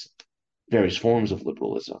rejects various forms of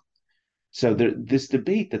liberalism. So this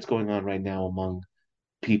debate that's going on right now among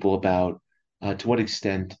people about to what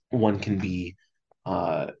extent one can be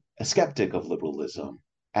a skeptic of liberalism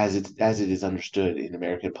as it is understood in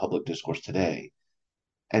American public discourse today,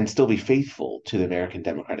 and still be faithful to the American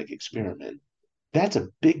democratic experiment. That's a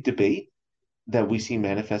big debate that we see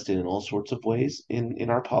manifested in all sorts of ways in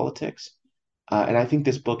our politics. And I think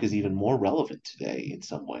this book is even more relevant today in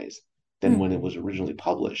some ways than when it was originally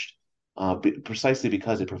published, precisely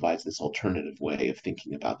because it provides this alternative way of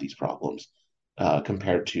thinking about these problems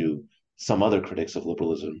compared to some other critics of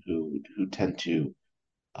liberalism who tend to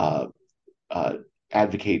uh, uh,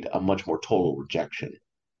 advocate a much more total rejection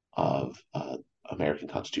of American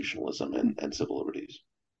constitutionalism and civil liberties.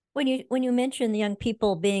 When you mention the young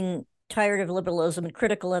people being tired of liberalism and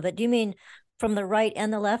critical of it, do you mean from the right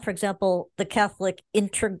and the left? For example, the Catholic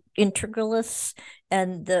integralists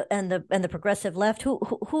and the progressive left.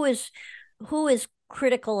 Who is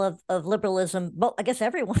critical of liberalism? Well, I guess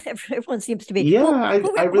everyone seems to be. Yeah, Who I,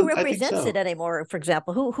 who, I who really I think represents it so. anymore? For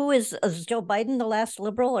example, who is Joe Biden the last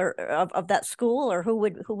liberal or of that school, or who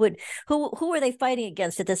are they fighting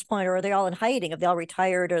against at this point, or are they all in hiding? Have they all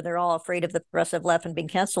retired, or they're all afraid of the progressive left and being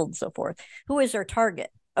canceled and so forth? Who is their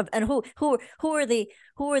target? And who are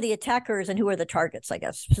the attackers and who are the targets? I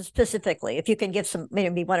guess specifically, if you can give some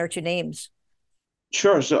maybe one or two names.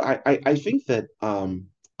 Sure. So I think that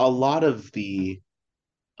a lot of the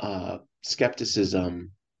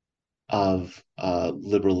skepticism of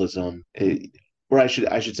liberalism, or I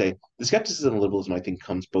should say, the skepticism of liberalism, I think,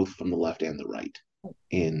 comes both from the left and the right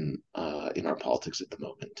in our politics at the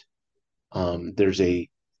moment. There's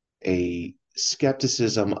a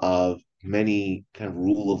skepticism of many kind of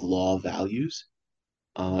rule of law values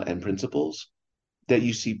and principles that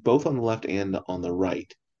you see both on the left and on the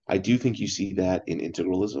right. I do think you see that in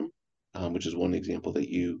integralism, which is one example that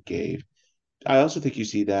you gave. I also think you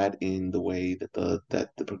see that in the way that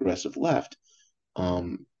the progressive left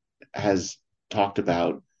um, has talked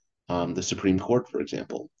about the Supreme Court, for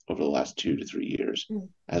example, over the last 2 to 3 years,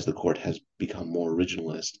 as the court has become more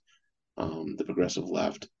originalist. The progressive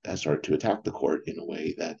left has started to attack the court in a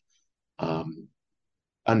way that um,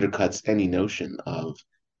 undercuts any notion of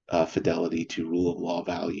fidelity to rule of law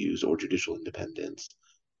values or judicial independence,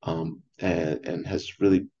 and has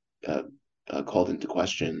really called into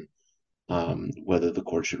question whether the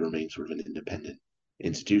court should remain sort of an independent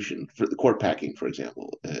institution. For the court packing, for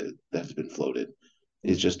example, that's been floated,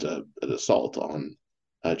 is just an assault on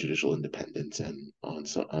judicial independence and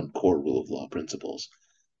on core rule of law principles.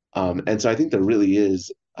 And so I think there really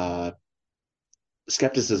is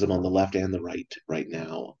skepticism on the left and the right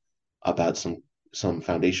now about some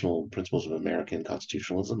foundational principles of American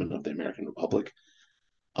constitutionalism and of the American Republic.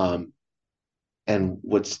 Um, and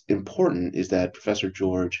what's important is that Professor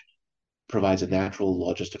George provides a natural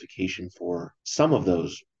law justification for some of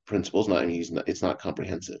those principles. Not, I mean, it's not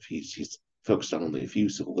comprehensive. He's focused on only a few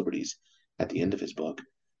civil liberties at the end of his book.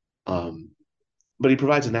 Um, but he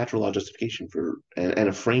provides a natural law justification for and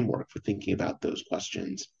a framework for thinking about those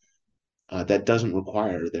questions that doesn't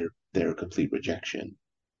require their complete rejection,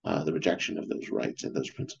 the rejection of those rights and those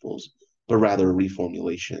principles, but rather a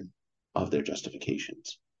reformulation of their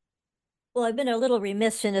justifications. Well, I've been a little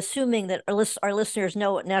remiss in assuming that our listeners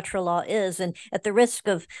know what natural law is, and at the risk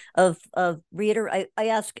of reader, I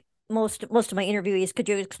ask most of my interviewees, could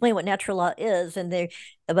you explain what natural law is?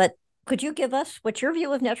 But could you give us what your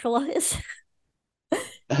view of natural law is?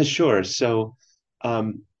 Sure. So,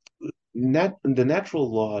 um, the natural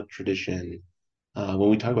law tradition, when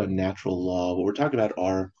we talk about natural law, what we're talking about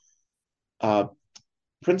are uh,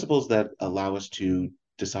 principles that allow us to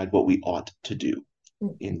decide what we ought to do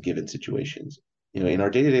in given situations. In our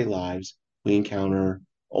day-to-day lives, we encounter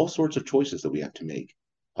all sorts of choices that we have to make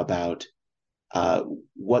about uh,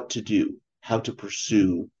 what to do, how to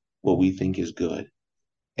pursue what we think is good.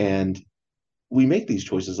 And we make these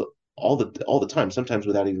choices all the time, sometimes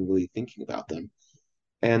without even really thinking about them.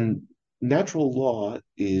 And natural law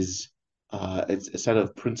is it's a set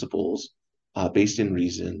of principles based in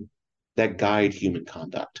reason that guide human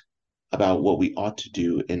conduct about what we ought to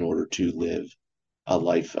do in order to live a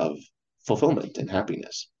life of fulfillment and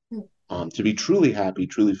happiness. To be truly happy,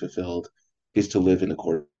 truly fulfilled, is to live in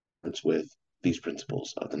accordance with these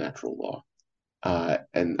principles of the natural law.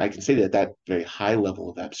 And I can say that at that very high level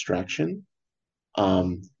of abstraction,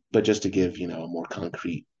 but just to give, a more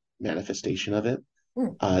concrete manifestation of it.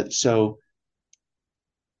 So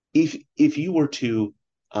if you were to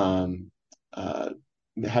um, uh,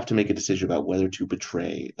 have to make a decision about whether to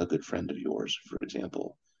betray a good friend of yours, for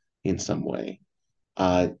example, in some way,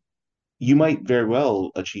 uh, you might very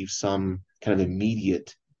well achieve some kind of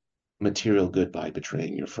immediate material good by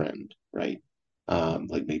betraying your friend, right?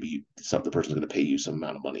 Like maybe the person's going to pay you some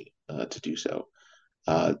amount of money to do so.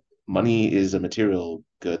 Uh, Money is a material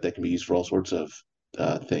good that can be used for all sorts of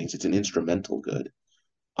things. It's an instrumental good.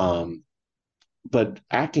 Um, but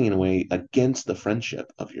acting in a way against the friendship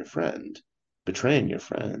of your friend, betraying your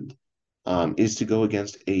friend, is to go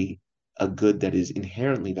against a good that is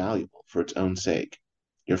inherently valuable for its own sake.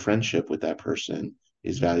 Your friendship with that person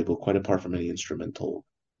is valuable quite apart from any instrumental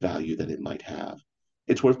value that it might have.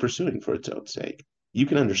 It's worth pursuing for its own sake. You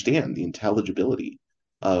can understand the intelligibility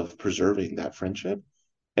of preserving that friendship,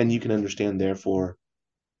 and you can understand, therefore,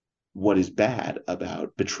 what is bad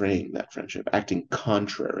about betraying that friendship, acting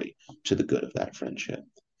contrary to the good of that friendship.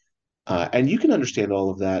 And you can understand all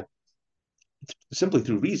of that simply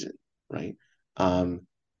through reason, right? Um,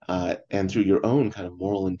 and through your own kind of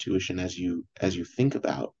moral intuition as you think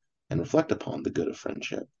about and reflect upon the good of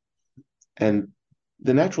friendship. And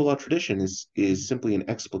the natural law tradition is simply an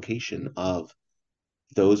explication of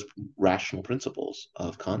those rational principles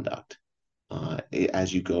of conduct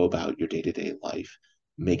as you go about your day-to-day life,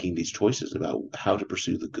 making these choices about how to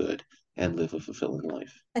pursue the good and live a fulfilling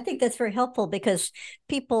life. I think that's very helpful because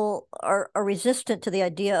people are resistant to the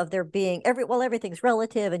idea of there being everything's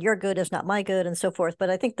relative and your good is not my good and so forth. But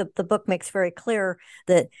I think the book makes very clear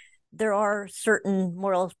that there are certain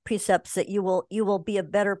moral precepts that you will be a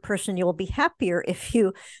better person, you will be happier if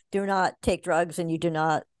you do not take drugs and you do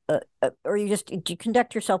not or you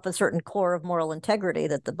conduct yourself with a certain core of moral integrity.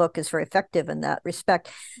 That the book is very effective in that respect.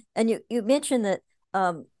 And you mentioned that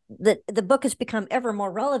that the book has become ever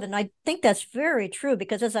more relevant. I think that's very true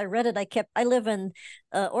because as I read it, I live in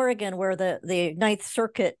Oregon, where the Ninth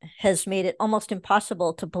Circuit has made it almost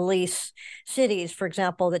impossible to police cities. For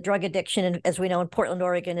example, that drug addiction, as we know in Portland,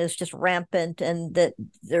 Oregon, is just rampant, and that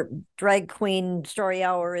their drag queen story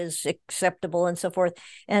hour is acceptable and so forth.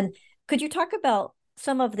 And could you talk about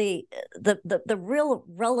some of the real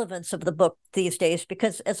relevance of the book these days?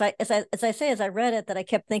 Because as I read it, that I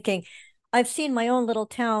kept thinking, I've seen my own little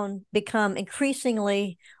town become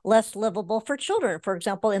increasingly less livable for children, for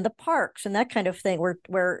example, in the parks and that kind of thing,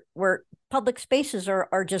 where public spaces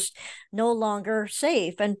are just no longer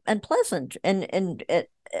safe and pleasant. And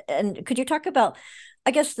could you talk about,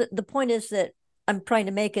 I guess the point is that I'm trying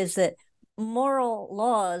to make is that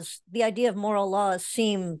the idea of moral laws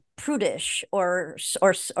seem prudish or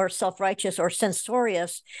self-righteous or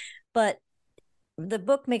censorious, but the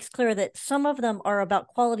book makes clear that some of them are about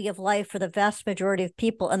quality of life for the vast majority of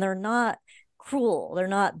people, and they're not cruel. They're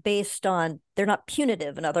not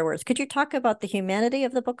punitive, in other words. Could you talk about the humanity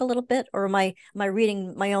of the book a little bit, or am I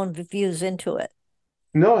reading my own views into it?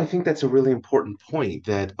 No, I think that's a really important point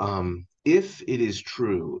that if it is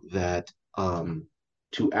true that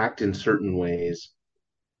to act in certain ways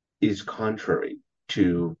is contrary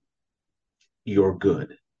to your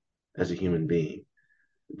good as a human being,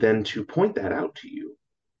 then to point that out to you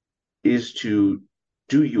is to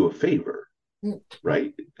do you a favor, Mm.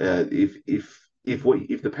 right?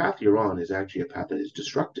 If the path you're on is actually a path that is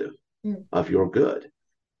destructive Mm. of your good,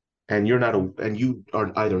 and you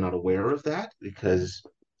are either not aware of that because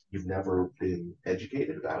you've never been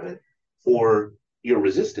educated about it, or you're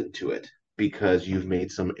resistant to it because you've made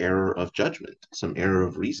some error of judgment, some error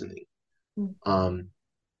of reasoning. Mm. Um,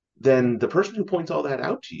 then the person who points all that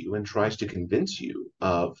out to you and tries to convince you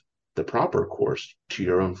of the proper course to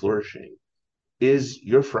your own flourishing is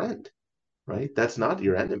your friend, right? That's not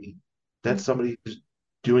your enemy. That's Mm. somebody who's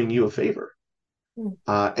doing you a favor. Mm.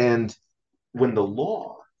 And when the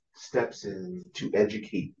law steps in to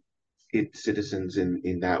educate its citizens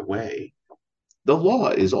in that way, the law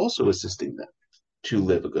is also assisting them to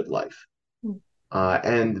live a good life. Mm.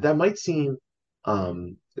 And that might seem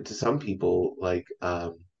to some people like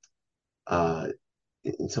uh,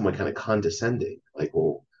 in some way kind of condescending, like,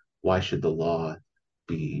 well, why should the law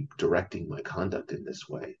be directing my conduct in this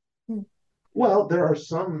way? Hmm. Well, there are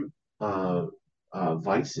some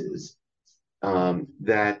vices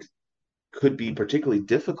that could be particularly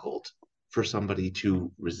difficult for somebody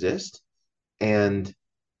to resist, and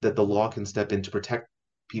that the law can step in to protect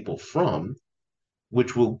people from,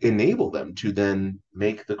 which will enable them to then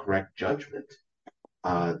make the correct judgment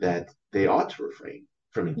that they ought to refrain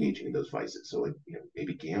from engaging in those vices. So, like,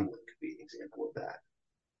 maybe gambling could be an example of that,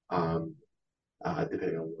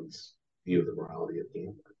 depending on one's view of the morality of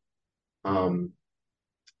gambling.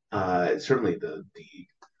 Certainly,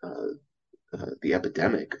 the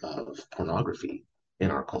epidemic of pornography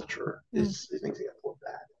in our culture is an example of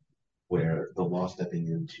that, where the law stepping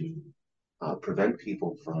in to prevent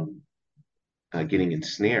people from getting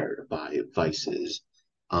ensnared by vices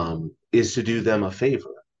is to do them a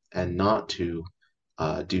favor and not to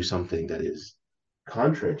do something that is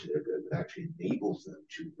contrary to their good, that actually enables them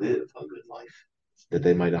to live a good life that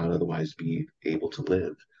they might not otherwise be able to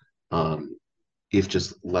live if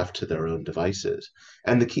just left to their own devices.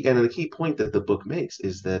 And the key point that the book makes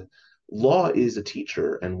is that law is a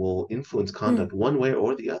teacher and will influence conduct one way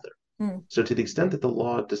or the other. So to the extent that the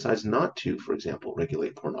law decides not to, for example,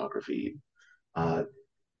 regulate pornography,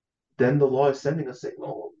 then the law is sending a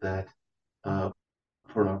signal that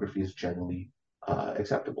pornography is generally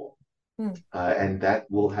acceptable. And that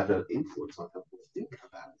will have an influence on how people think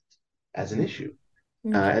about it as an issue,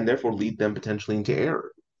 and therefore lead them potentially into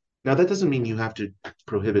error. Now, that doesn't mean you have to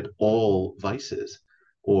prohibit all vices,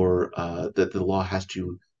 or that the law has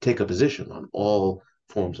to take a position on all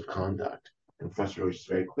forms of conduct. And Professor Roach is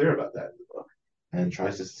very clear about that in the book, and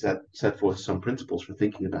tries to set forth some principles for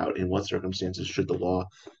thinking about in what circumstances should the law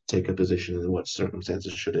take a position and in what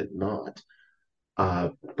circumstances should it not.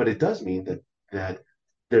 But it does mean that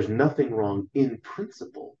there's nothing wrong in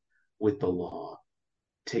principle with the law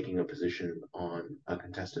taking a position on a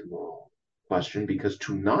contested moral question, because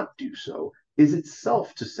to not do so is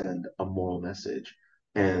itself to send a moral message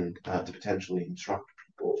and to potentially instruct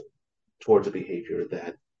people towards a behavior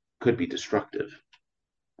that could be destructive.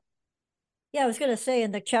 Yeah, I was going to say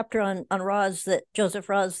in the chapter on Raz, that Joseph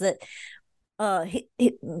Raz, that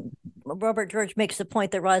Robert George makes the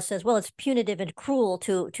point that Raz says, well, it's punitive and cruel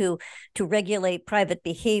to regulate private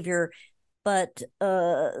behavior, but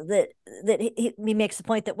that he makes the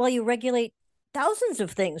point that, well, you regulate thousands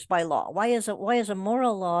of things by law. Why is a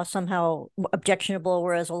moral law somehow objectionable,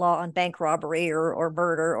 whereas a law on bank robbery or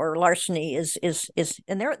murder or larceny is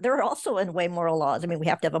and there are also in a way moral laws. I mean, we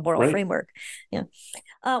have to have a moral framework. Yeah.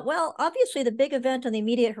 Well, obviously, the big event on the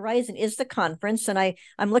immediate horizon is the conference, and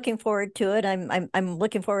I'm looking forward to it. I'm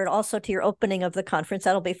looking forward also to your opening of the conference.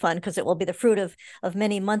 That'll be fun because it will be the fruit of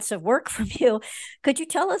many months of work from you. Could you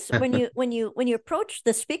tell us when you approached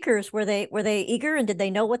the speakers, were they eager, and did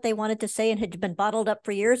they know what they wanted to say and had been bottled up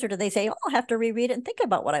for years, or did they say, "Oh, I'll have to reread it and think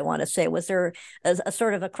about what I want to say"? Was there a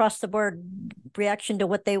sort of across the board reaction to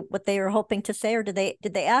what they were hoping to say, or did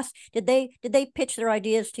they pitch their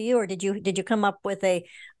ideas to you, or did you come up with a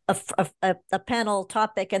panel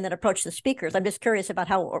topic and then approach the speakers? I'm just curious about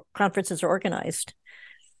how conferences are organized.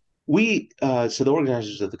 So the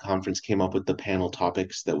organizers of the conference came up with the panel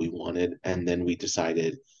topics that we wanted, and then we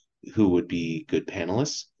decided who would be good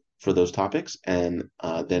panelists for those topics, and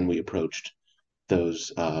then we approached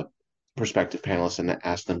those prospective panelists and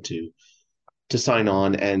asked them to sign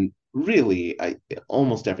on. And really,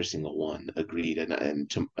 almost every single one agreed.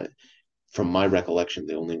 And from my recollection,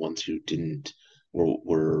 the only ones who didn't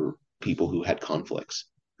were people who had conflicts,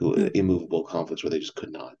 immovable conflicts where they just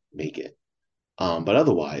could not make it. But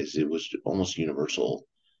otherwise, it was almost universal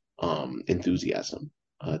enthusiasm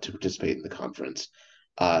to participate in the conference.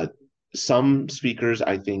 Some speakers,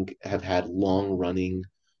 I think, have had long-running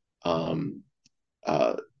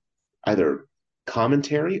either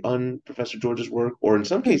commentary on Professor George's work, or in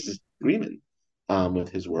some cases, agreement with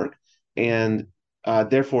his work, and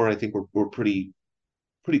therefore, I think we're pretty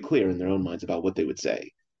clear in their own minds about what they would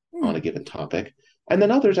say on a given topic. And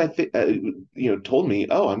then others, I think, told me,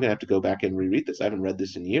 "Oh, I'm going to have to go back and reread this. I haven't read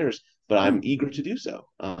this in years, but I'm eager to do so,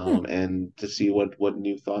 and to see what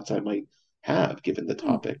new thoughts I might have given the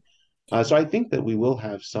topic." So I think that we will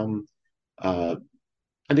have some. I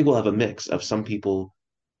think we'll have a mix of some people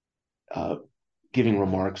giving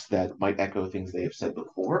remarks that might echo things they have said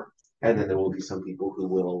before, and then there will be some people who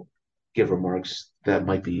will give remarks that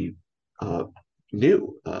might be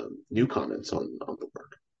new comments on the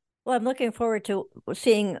work. Well, I'm looking forward to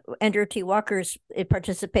seeing Andrew T. Walker's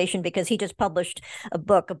participation, because he just published a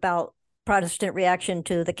book about Protestant reaction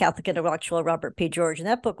to the Catholic intellectual Robert P. George. And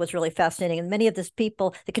that book was really fascinating. And many of these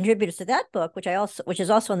people, the contributors to that book, which is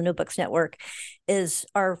also on the New Books Network,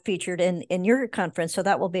 are featured in your conference. So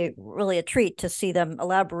that will be really a treat to see them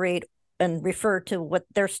elaborate and refer to what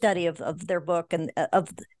their study of their book and of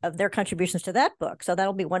their contributions to that book. So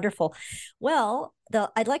that'll be wonderful. Well,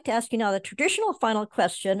 I'd like to ask you now the traditional final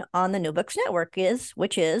question on the New Books Network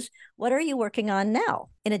which is, what are you working on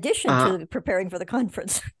now, in addition to preparing for the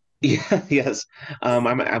conference? Yeah, yes.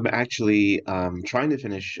 I'm actually trying to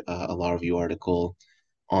finish a law review article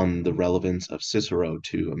on the relevance of Cicero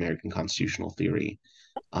to American constitutional theory.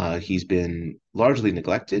 He's been largely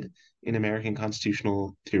neglected in American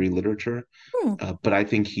constitutional theory literature, but I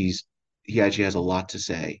think he actually has a lot to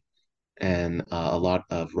say and a lot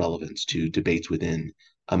of relevance to debates within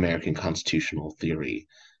American constitutional theory.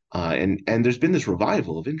 And there's been this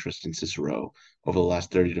revival of interest in Cicero over the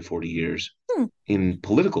last 30 to 40 years in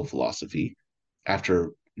political philosophy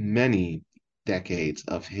after many decades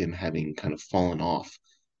of him having kind of fallen off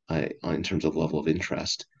in terms of level of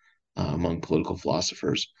interest among political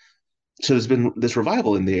philosophers. So there's been this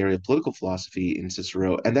revival in the area of political philosophy in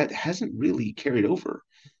Cicero, and that hasn't really carried over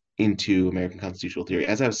into American constitutional theory.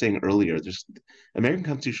 As I was saying earlier, American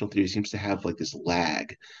constitutional theory seems to have like this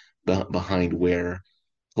lag behind where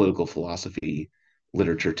political philosophy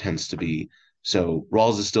literature tends to be. So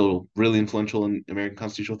Rawls is still really influential in American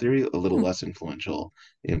constitutional theory, a little less influential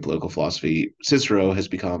in political philosophy. Cicero has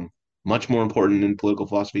become much more important in political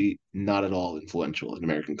philosophy, not at all influential in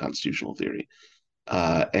American constitutional theory.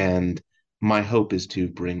 And my hope is to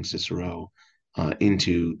bring Cicero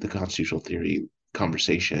into the constitutional theory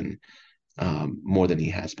conversation more than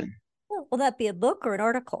he has been. Will that be a book or an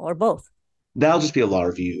article or both? That'll just be a law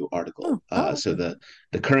review article. So the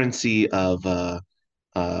currency of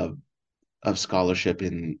scholarship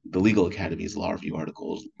in the legal academy is law review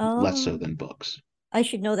articles, less so than books. I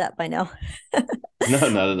should know that by now.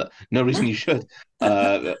 No reason you should.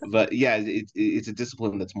 But yeah, it's a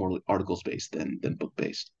discipline that's more articles based than book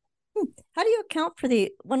based. How do you account for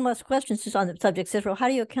one last question just on the subject, Cicero? How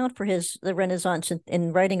do you account for the Renaissance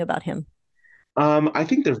in writing about him? I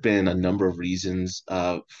think there have been a number of reasons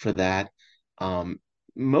for that.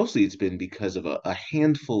 Mostly it's been because of a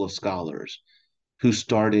handful of scholars who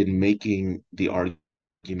started making the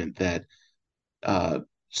argument that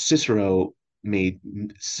Cicero made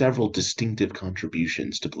several distinctive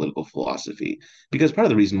contributions to political philosophy. Because part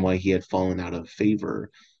of the reason why he had fallen out of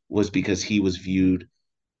favor was because he was viewed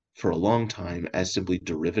for a long time as simply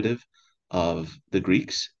derivative of the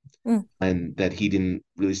Greeks, and that he didn't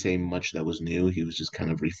really say much that was new. He was just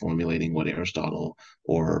kind of reformulating what Aristotle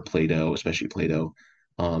or Plato, especially Plato,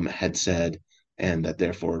 had said, and that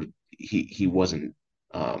therefore he wasn't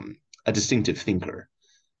a distinctive thinker.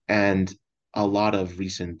 And a lot of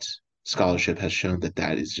recent scholarship has shown that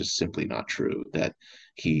that is just simply not true, that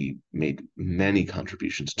he made many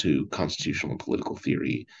contributions to constitutional and political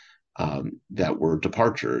theory that were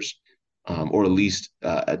departures, or at least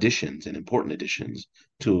additions and important additions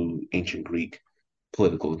to ancient Greek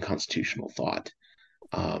political and constitutional thought.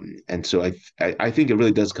 And so I think it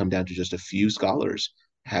really does come down to just a few scholars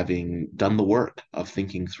having done the work of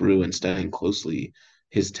thinking through and studying closely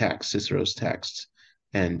his text, Cicero's texts,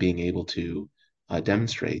 and being able to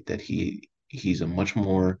demonstrate that he's a much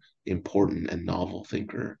more important and novel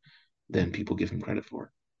thinker than people give him credit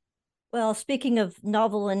for. Well, speaking of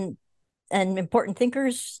novel and important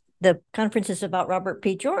thinkers, the conference is about Robert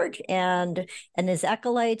P. George and his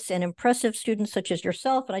acolytes and impressive students such as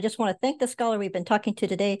yourself. And I just want to thank the scholar we've been talking to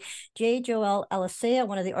today, J. Joel Alicea,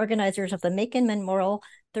 one of the organizers of the Macon Memorial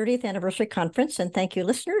 30th Anniversary Conference. And thank you,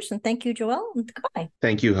 listeners. And thank you, Joel. And goodbye.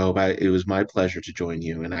 Thank you, Hope. It was my pleasure to join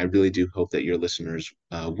you. And I really do hope that your listeners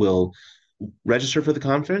will register for the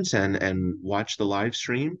conference and watch the live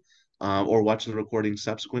stream or watch the recording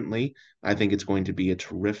subsequently. I think it's going to be a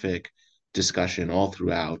terrific discussion all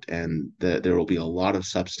throughout, and there will be a lot of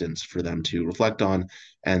substance for them to reflect on,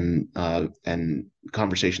 and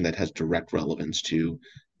conversation that has direct relevance to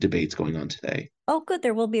debates going on today. Oh, good.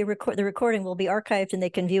 There will be the recording will be archived, and they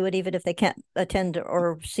can view it even if they can't attend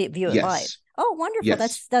or view it live. Oh, wonderful.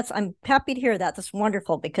 Yes. That's I'm happy to hear that. That's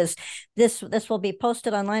wonderful, because this will be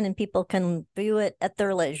posted online and people can view it at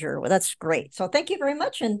their leisure. Well, that's great. So thank you very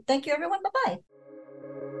much, and thank you, everyone. Bye-bye.